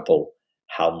 for example,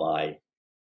 how my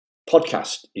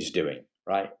podcast is doing.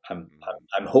 Right? I'm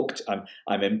hooked.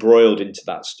 I'm embroiled into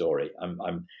that story.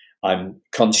 I'm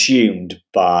consumed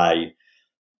by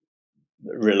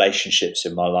relationships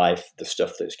in my life, the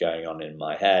stuff that's going on in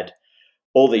my head,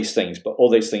 all these things. But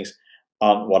all these things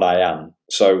aren't what I am.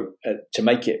 So to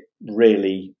make it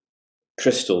really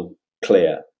crystal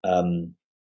clear,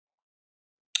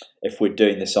 if we're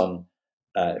doing this on,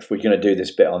 if we're going to do this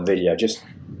bit on video, just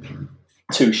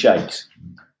 2 shakes.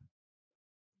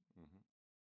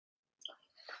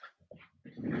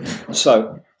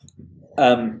 So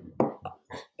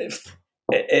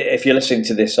if you're listening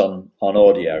to this on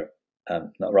audio,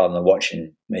 rather than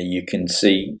watching me, you can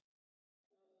see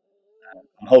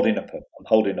I'm holding up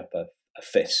a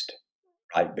fist,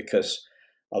 right? Because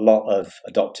a lot of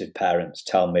adoptive parents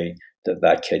tell me that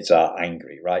their kids are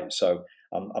angry, right? So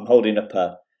I'm holding up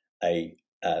a, a,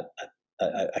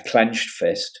 a clenched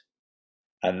fist,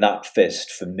 and that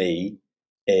fist for me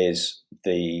is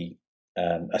the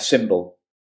a symbol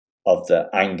of the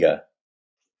anger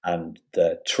and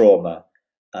the trauma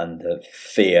and the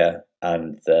fear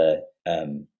and the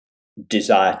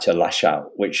desire to lash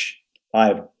out, which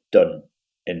I've done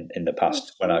in the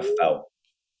past when I've felt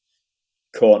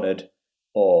cornered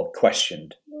or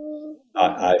questioned.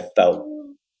 I felt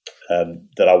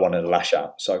that I wanted to lash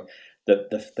out. So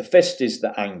the fist is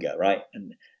the anger, right?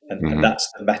 And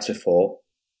that's the metaphor.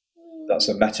 That's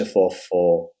a metaphor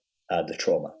for the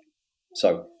trauma.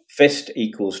 So fist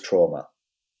equals trauma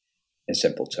in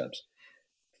simple terms.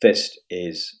 Fist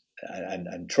is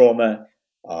and trauma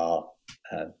are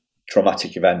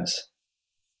traumatic events,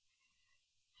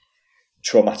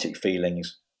 traumatic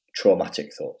feelings, traumatic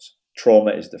thoughts.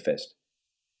 Trauma is the fist.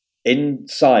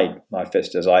 Inside my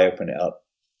fist, as I open it up,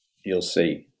 you'll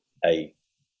see a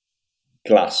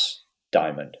glass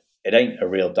diamond. It ain't a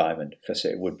real diamond, because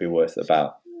it would be worth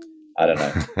about, I don't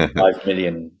know, $5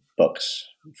 million,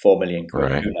 4 million quid,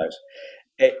 Right. who knows?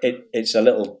 It's a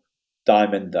little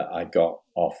diamond that I got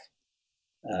off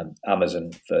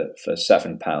Amazon for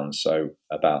 £7, so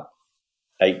about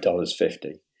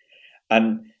 $8.50.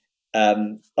 And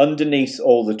underneath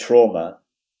all the trauma,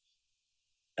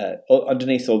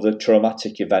 underneath all the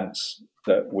traumatic events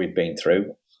that we've been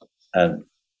through, and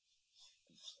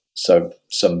so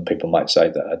some people might say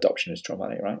that adoption is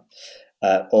traumatic, right?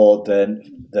 Or the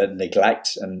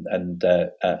neglect and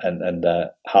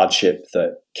hardship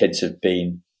that kids have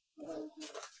been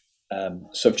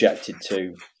subjected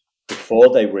to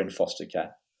before they were in foster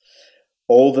care.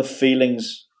 All the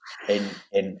feelings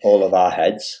in all of our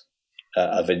heads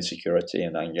of insecurity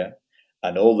and anger,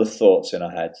 and all the thoughts in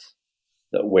our heads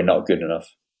that we're not good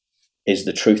enough, is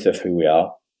the truth of who we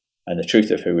are. And the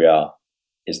truth of who we are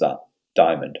is that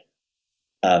diamond.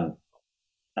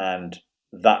 And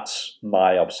that's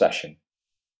my obsession,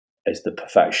 is the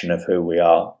perfection of who we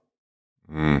are.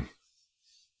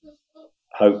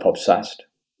 hope obsessed,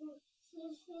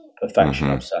 perfection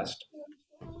Mm-hmm. obsessed,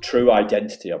 true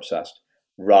identity obsessed,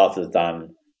 rather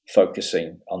than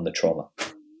focusing on the trauma.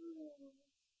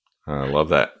 I love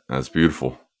that. That's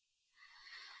beautiful.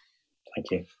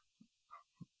 Thank you.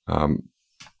 Um,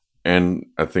 and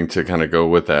I think to kind of go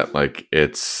with that, like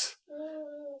it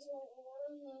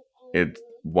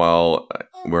while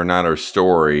we're not our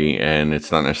story, and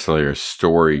it's not necessarily our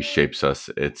story shapes us,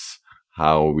 it's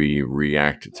how we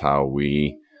react, it's how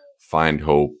we find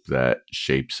hope that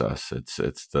shapes us.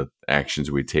 It's the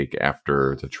actions we take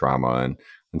after the trauma,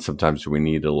 and sometimes we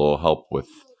need a little help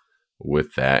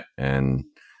with that, and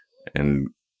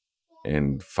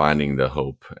and finding the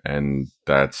hope, and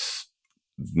that's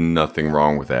nothing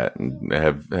wrong with that. And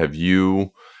have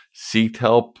you seeked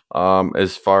help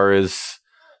as far as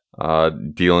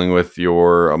dealing with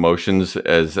your emotions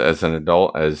as an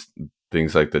adult, as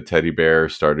things like the teddy bear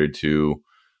started to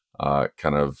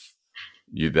kind of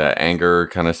you that anger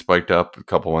kind of spiked up a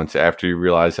couple months after you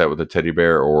realized that with the teddy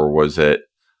bear, or was it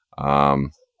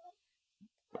um,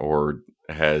 or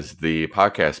has the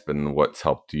podcast been what's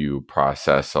helped you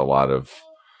process a lot of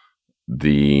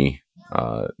the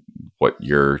uh, what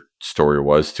your story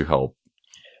was to help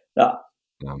Now,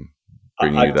 um,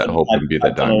 bring you that hope and be that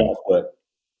I've done a diamond? lot of work.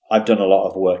 I've done a lot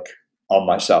of work on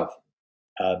myself,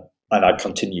 and I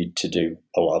continue to do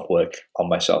a lot of work on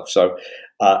myself. So,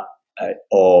 uh,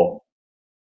 or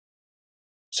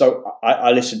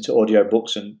I listen to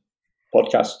audiobooks and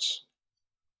podcasts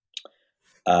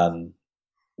um,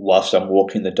 whilst I'm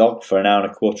walking the dog for an hour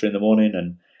and a quarter in the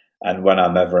morning, and when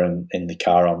I'm ever in the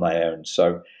car on my own.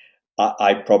 So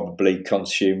I probably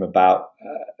consume about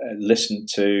listen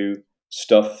to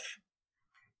stuff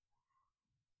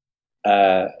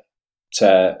uh,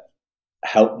 to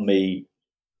help me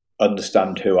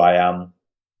understand who I am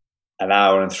an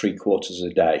hour and three quarters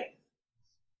a day,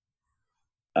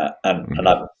 and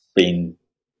Mm-hmm.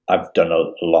 I've done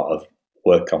a lot of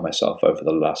work on myself over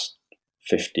the last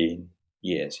 15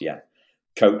 years. Yeah,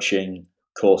 coaching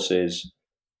courses,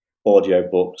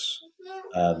 audiobooks,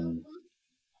 um,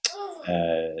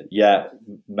 yeah,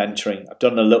 mentoring. I've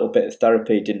done a little bit of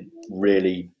therapy. Didn't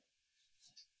really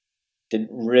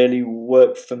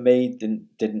work for me.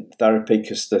 Didn't therapy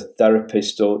because the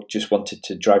therapist just wanted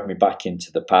to drag me back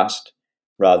into the past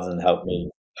rather than help me.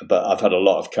 But I've had a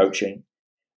lot of coaching.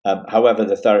 However,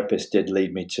 the therapist did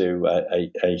lead me to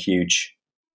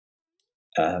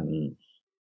um,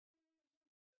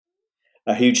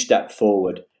 a huge step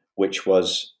forward, which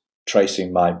was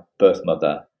tracing my birth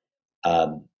mother,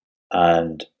 um,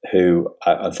 and who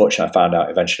unfortunately I found out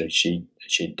eventually she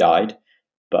died.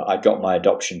 But I got my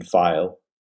adoption file,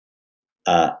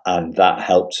 and that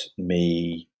helped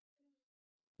me.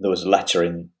 There was a letter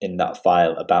in that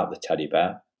file about the teddy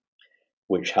bear,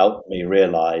 which helped me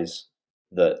realize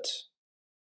that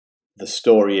the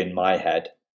story in my head,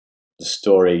 the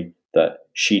story that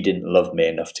she didn't love me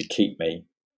enough to keep me,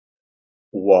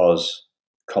 was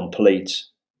complete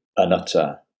and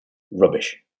utter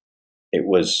rubbish. It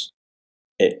was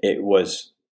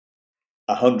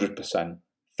 100%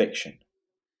 fiction,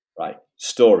 right?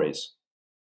 Stories,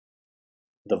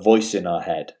 the voice in our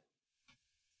head,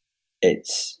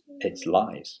 it's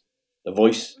lies. The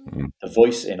voice the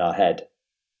voice in our head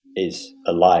is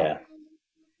a liar.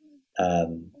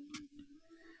 Um,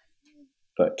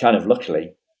 but kind of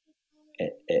luckily,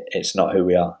 it's not who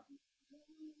we are.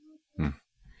 Mm-hmm.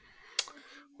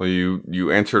 Well,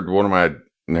 you answered one of my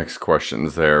next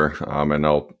questions there, and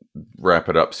I'll wrap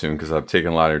it up soon because I've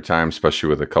taken a lot of your time, especially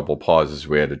with a couple pauses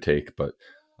we had to take. But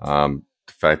the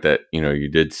fact that you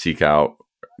did seek out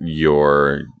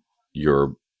your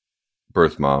your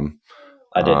birth mom,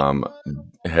 I did. um,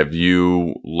 have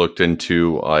you looked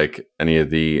into like any of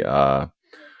the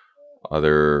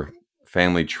other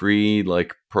family tree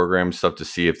like program stuff to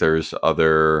see if there's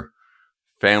other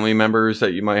family members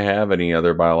that you might have, any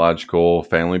other biological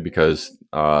family? Because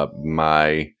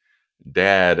my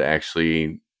dad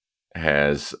actually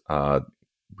has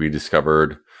we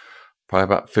discovered probably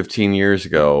about 15 years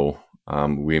ago,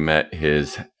 we met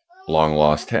his long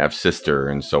lost half sister,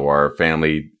 and so our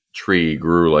family tree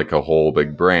grew like a whole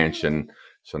big branch, and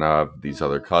so now I have these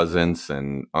other cousins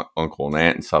and uncle and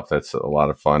aunt and stuff. That's a lot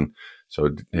of fun. So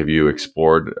have you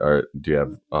explored, or do you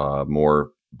have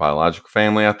more biological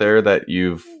family out there that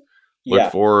you've looked Yeah,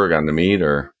 for or gotten to meet?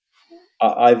 Or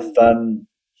I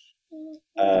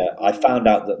found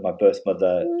out that my birth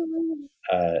mother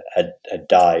had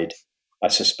died. I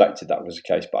suspected that was the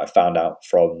case, but I found out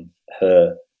from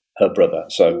her brother,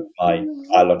 so my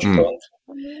biological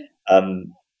mm, uncle.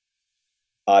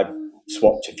 I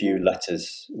swapped a few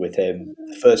letters with him.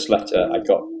 The first letter I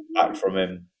got back from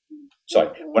him sorry,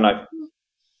 when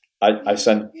I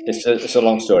sent, it's a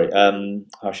long story.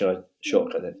 How should I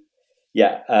shortcut it?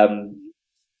 Yeah,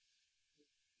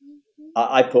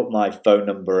 I put my phone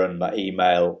number and my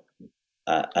email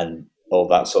and all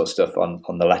that sort of stuff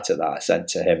on the letter that I sent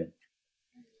to him,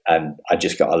 and I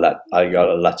just got I got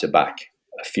a letter back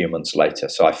a few months later.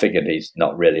 So I figured he's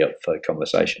not really up for the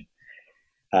conversation.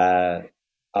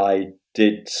 I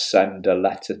did send a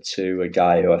letter to a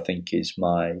guy who I think is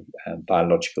my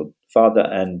biological father,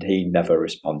 and he never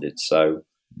responded. So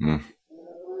Mm.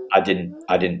 I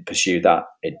didn't pursue that.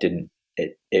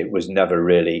 It was never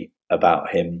really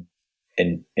about him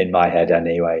in my head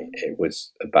anyway. It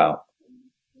was about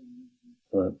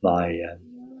my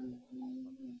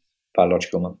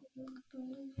biological mum.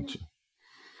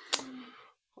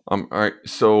 All right.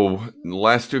 So,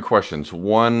 last two questions.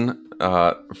 One,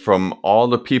 from all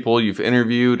the people you've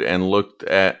interviewed and looked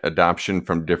at adoption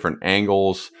from different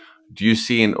angles, do you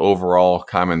see an overall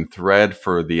common thread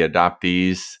for the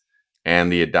adoptees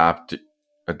and the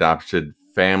adopted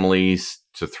families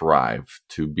to thrive,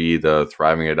 to be the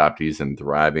thriving adoptees and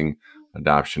thriving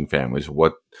adoption families?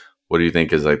 What do you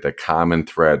think is like the common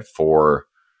thread for,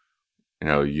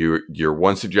 your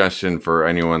one suggestion for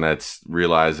anyone that's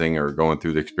realizing or going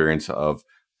through the experience of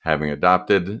having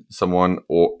adopted someone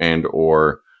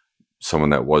or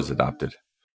someone that was adopted?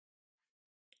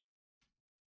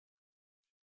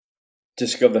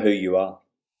 Discover who you are.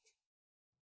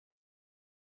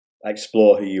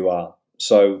 Explore who you are.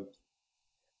 So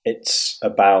it's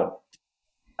about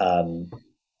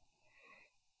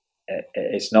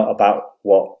it's not about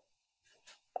what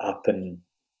happened.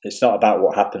 It's not about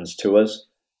what happens to us.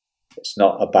 It's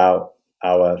not about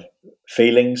our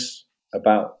feelings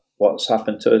about what's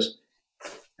happened to us.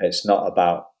 It's not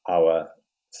about our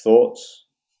thoughts.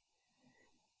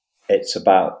 It's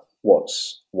about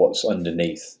what's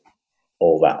underneath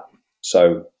all that.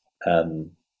 So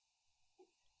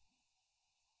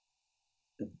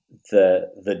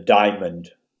the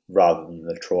diamond rather than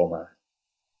the trauma.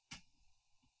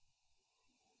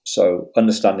 So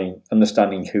understanding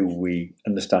who we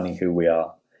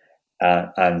are,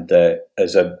 and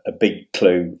as a big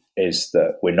clue is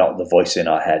that we're not the voice in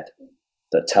our head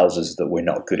that tells us that we're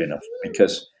not good enough.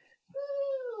 Because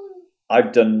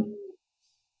I've done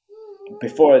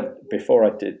before I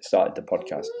started the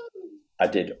podcast, I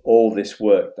did all this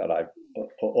work that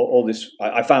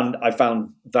I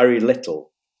found very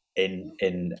little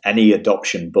in any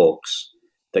adoption books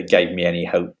that gave me any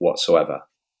hope whatsoever.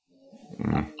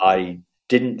 I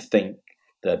didn't think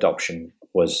that adoption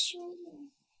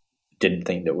didn't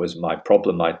think that was my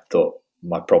problem. I thought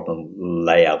my problem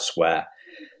lay elsewhere.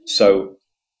 So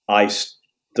I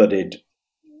studied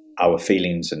our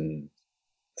feelings and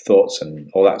thoughts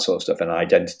and all that sort of stuff and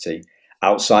identity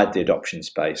outside the adoption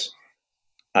space.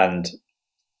 And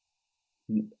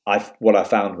what I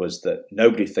found was that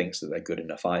nobody thinks that they're good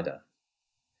enough either.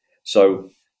 So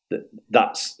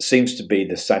that seems to be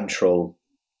the central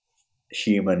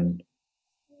human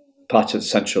part of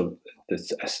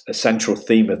a central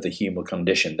theme of the human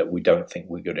condition, that we don't think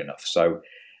we're good enough. So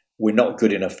we're not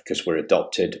good enough because we're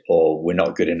adopted, or we're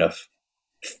not good enough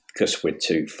because we're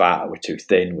too fat, we're too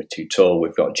thin, we're too tall,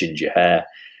 we've got ginger hair,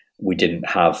 we didn't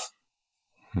have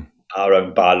our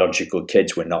own biological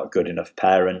kids, we're not a good enough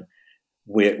parent.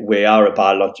 We are a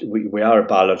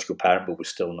biological parent, but we're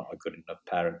still not a good enough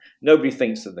parent. Nobody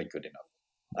thinks that they're good enough.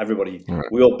 Everybody,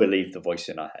 we all believe the voice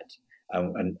in our head,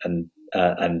 and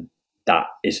that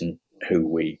isn't who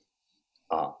we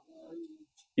are.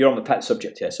 You're on the pet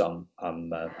subject here, so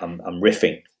I'm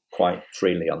riffing quite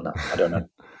freely on that. I don't know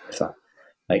if that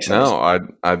makes sense. No,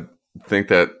 I think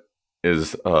that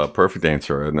is a perfect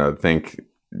answer, and I think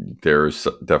there's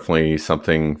definitely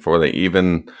something for that,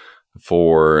 even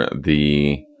for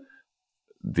the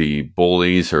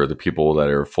bullies or the people that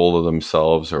are full of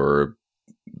themselves or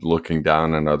looking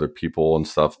down on other people and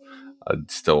stuff.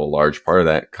 Still, a large part of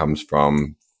that comes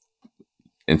from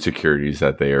insecurities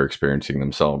that they are experiencing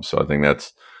themselves. So I think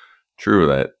that's true,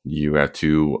 that you have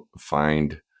to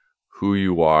find who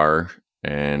you are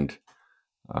and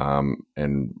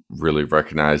really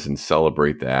recognize and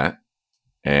celebrate that.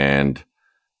 And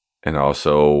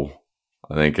also,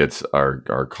 I think it's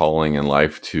our calling in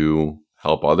life to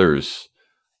help others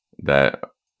that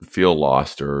feel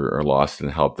lost or are lost,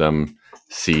 and help them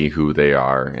see who they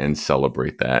are and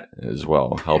celebrate that as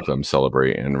well. Help them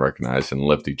celebrate and recognize and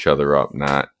lift each other up,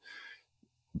 not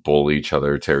bully each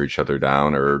other, tear each other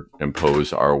down, or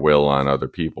impose our will on other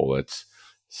people. It's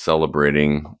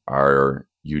celebrating our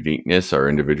uniqueness, our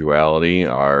individuality,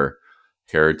 our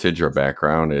heritage, our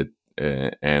background,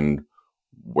 and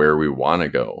where we want to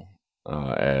go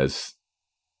as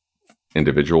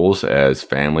individuals, as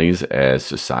families, as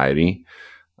society.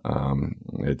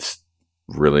 It's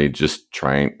really just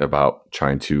trying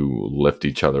to lift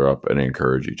each other up and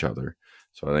encourage each other.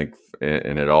 So I think,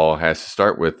 and it all has to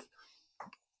start with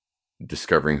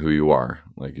discovering who you are,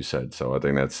 like you said. So I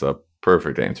think that's a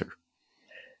perfect answer.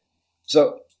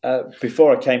 So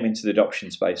before I came into the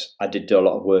adoption space, I did do a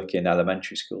lot of work in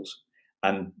elementary schools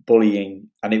and bullying,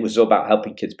 and it was all about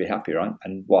helping kids be happy, right?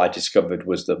 And what I discovered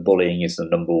was that bullying is the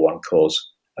number one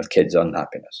cause of kids'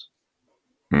 unhappiness.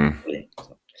 Mm.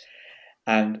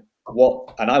 And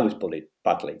I was bullied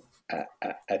badly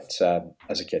as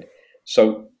a kid.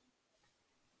 So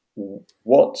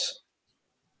what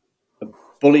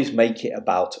bullies make it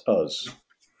about us,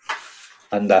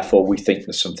 and therefore we think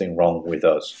there's something wrong with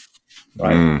us,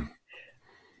 right?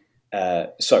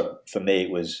 Mm. So for me,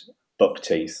 it was buck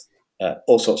teeth,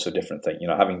 all sorts of different things.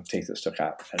 Having teeth that stuck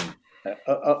out, and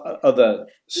other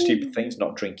stupid things.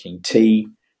 Not drinking tea,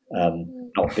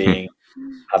 not being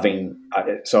having.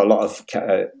 So a lot of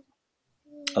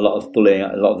bullying.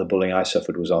 A lot of the bullying I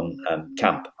suffered was on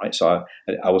camp, right? So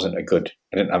I wasn't I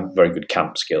didn't have very good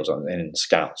camp skills in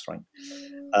scouts, right?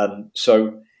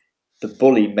 So the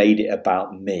bully made it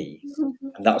about me,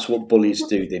 and that's what bullies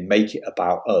do. They make it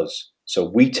about us, so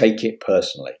we take it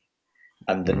personally.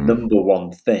 And the number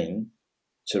one thing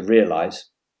to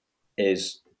realize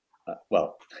is,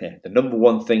 the number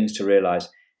one things to realize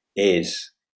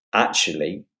is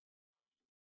actually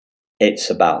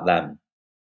it's about them.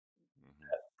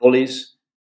 Bullies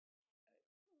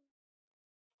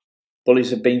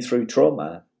have been through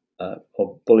trauma,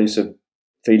 or bullies are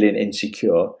feeling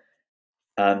insecure,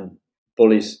 and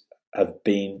bullies have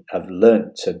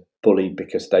learned to bully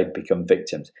because they've become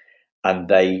victims, and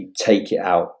they take it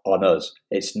out on us.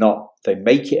 It's not, they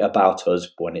make it about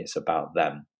us when it's about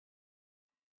them.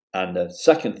 And the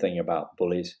second thing about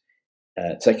bullies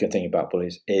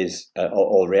is,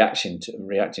 or reacting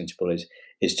to bullies,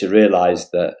 is to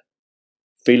realize that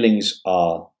feelings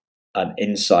are an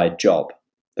inside job.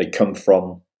 They come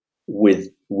from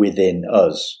within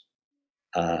us,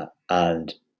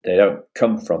 and they don't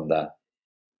come from the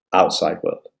outside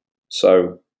world.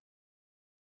 So,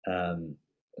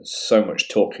 so much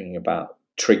talking about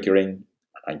triggering.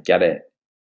 I get it,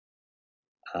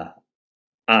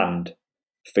 and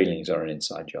feelings are an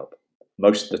inside job.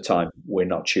 Most of the time, we're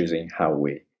not choosing how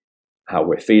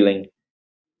we're feeling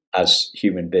as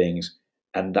human beings,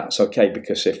 and that's okay,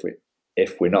 because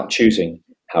if we're not choosing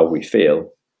how we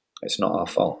feel, it's not our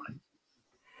fault.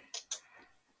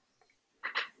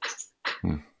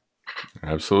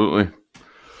 Absolutely.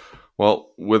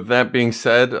 Well, with that being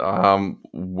said,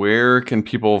 where can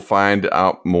people find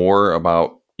out more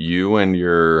about you and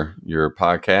your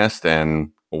podcast,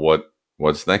 and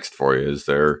what's next for you? Is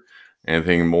there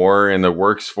anything more in the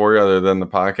works for you other than the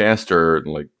podcast, or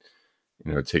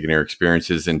taking your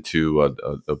experiences into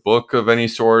a book of any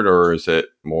sort, or is it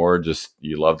more just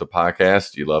you love the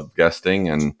podcast, you love guesting,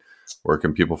 and where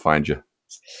can people find you?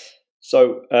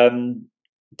 So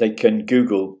they can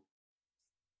Google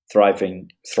thriving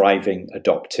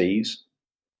adoptees,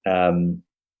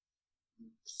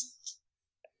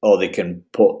 or they can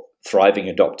put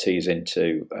thriving adoptees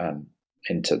into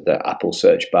the Apple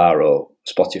search bar or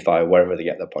Spotify or wherever they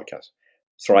get their podcast.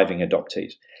 Thriving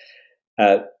adoptees.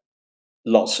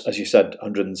 Lots, as you said,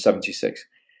 176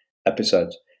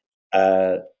 episodes.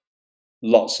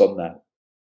 Lots on there.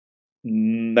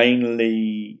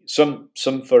 Mainly some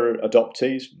for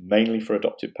adoptees, mainly for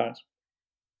adopted parents.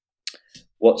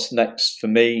 What's next for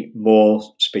me?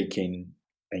 More speaking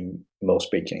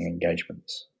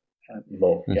engagements.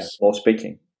 More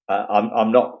speaking.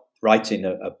 I'm not writing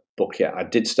a book yet. I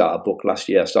did start a book last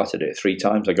year. I started it 3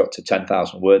 times. I got to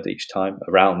 10,000 words each time,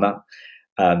 around that,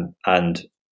 and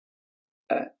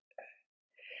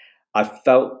I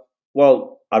felt,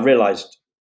 I realized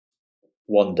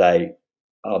one day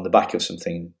on the back of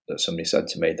something that somebody said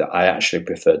to me that I actually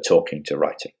prefer talking to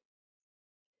writing.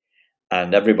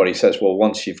 And everybody says, well,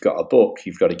 once you've got a book,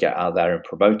 you've got to get out there and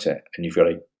promote it, and you've got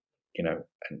to,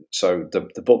 and so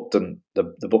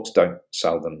the books don't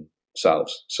sell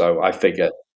themselves. So I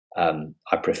figure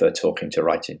I prefer talking to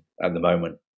writing at the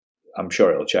moment. I'm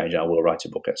sure it'll change. I will write a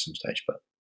book at some stage, but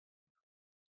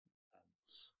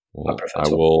I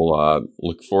will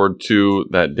look forward to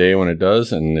that day when it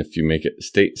does. And if you make it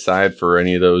stateside for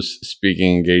any of those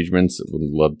speaking engagements, I would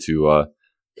love to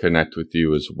connect with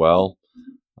you as well.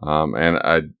 And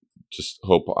I just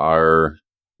hope our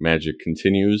magic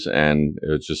continues. And it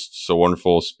was just so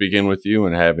wonderful speaking with you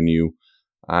and having you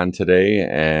on today.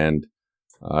 And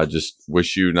just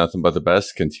wish you nothing but the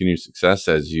best, continued success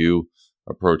as you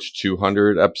approach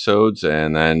 200 episodes,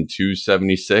 and then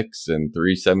 276 and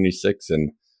 376,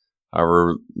 and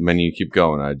however many you keep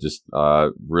going. I just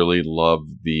really love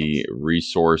the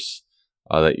resource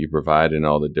that you provide and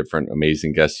all the different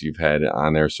amazing guests you've had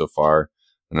on there so far.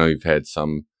 I know you've had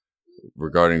some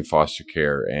regarding foster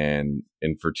care and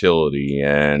infertility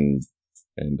and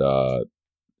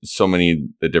so many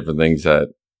the different things that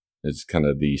is kind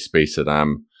of the space that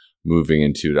I'm moving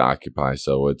into to occupy.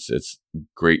 So it's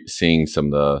great seeing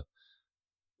some of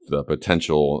the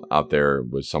potential out there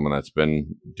with someone that's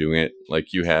been doing it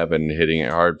like you have and hitting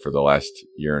it hard for the last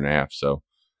year and a half. So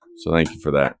thank you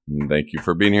for that. And thank you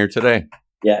for being here today.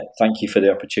 Yeah, thank you for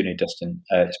the opportunity, Dustin.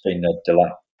 It's been a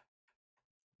delight.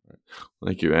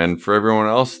 Thank you. And for everyone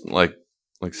else, like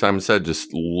Simon said, just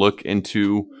look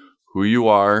into who you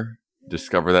are,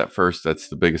 discover that first. That's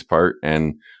the biggest part.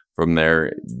 And from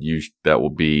there, that will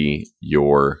be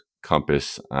your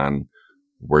compass on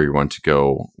where you want to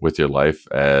go with your life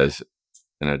as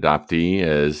an adoptee,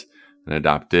 as an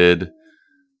adopted,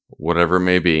 whatever it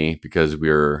may be, because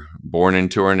we're born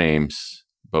into our names,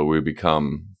 but we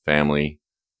become family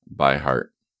by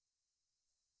heart.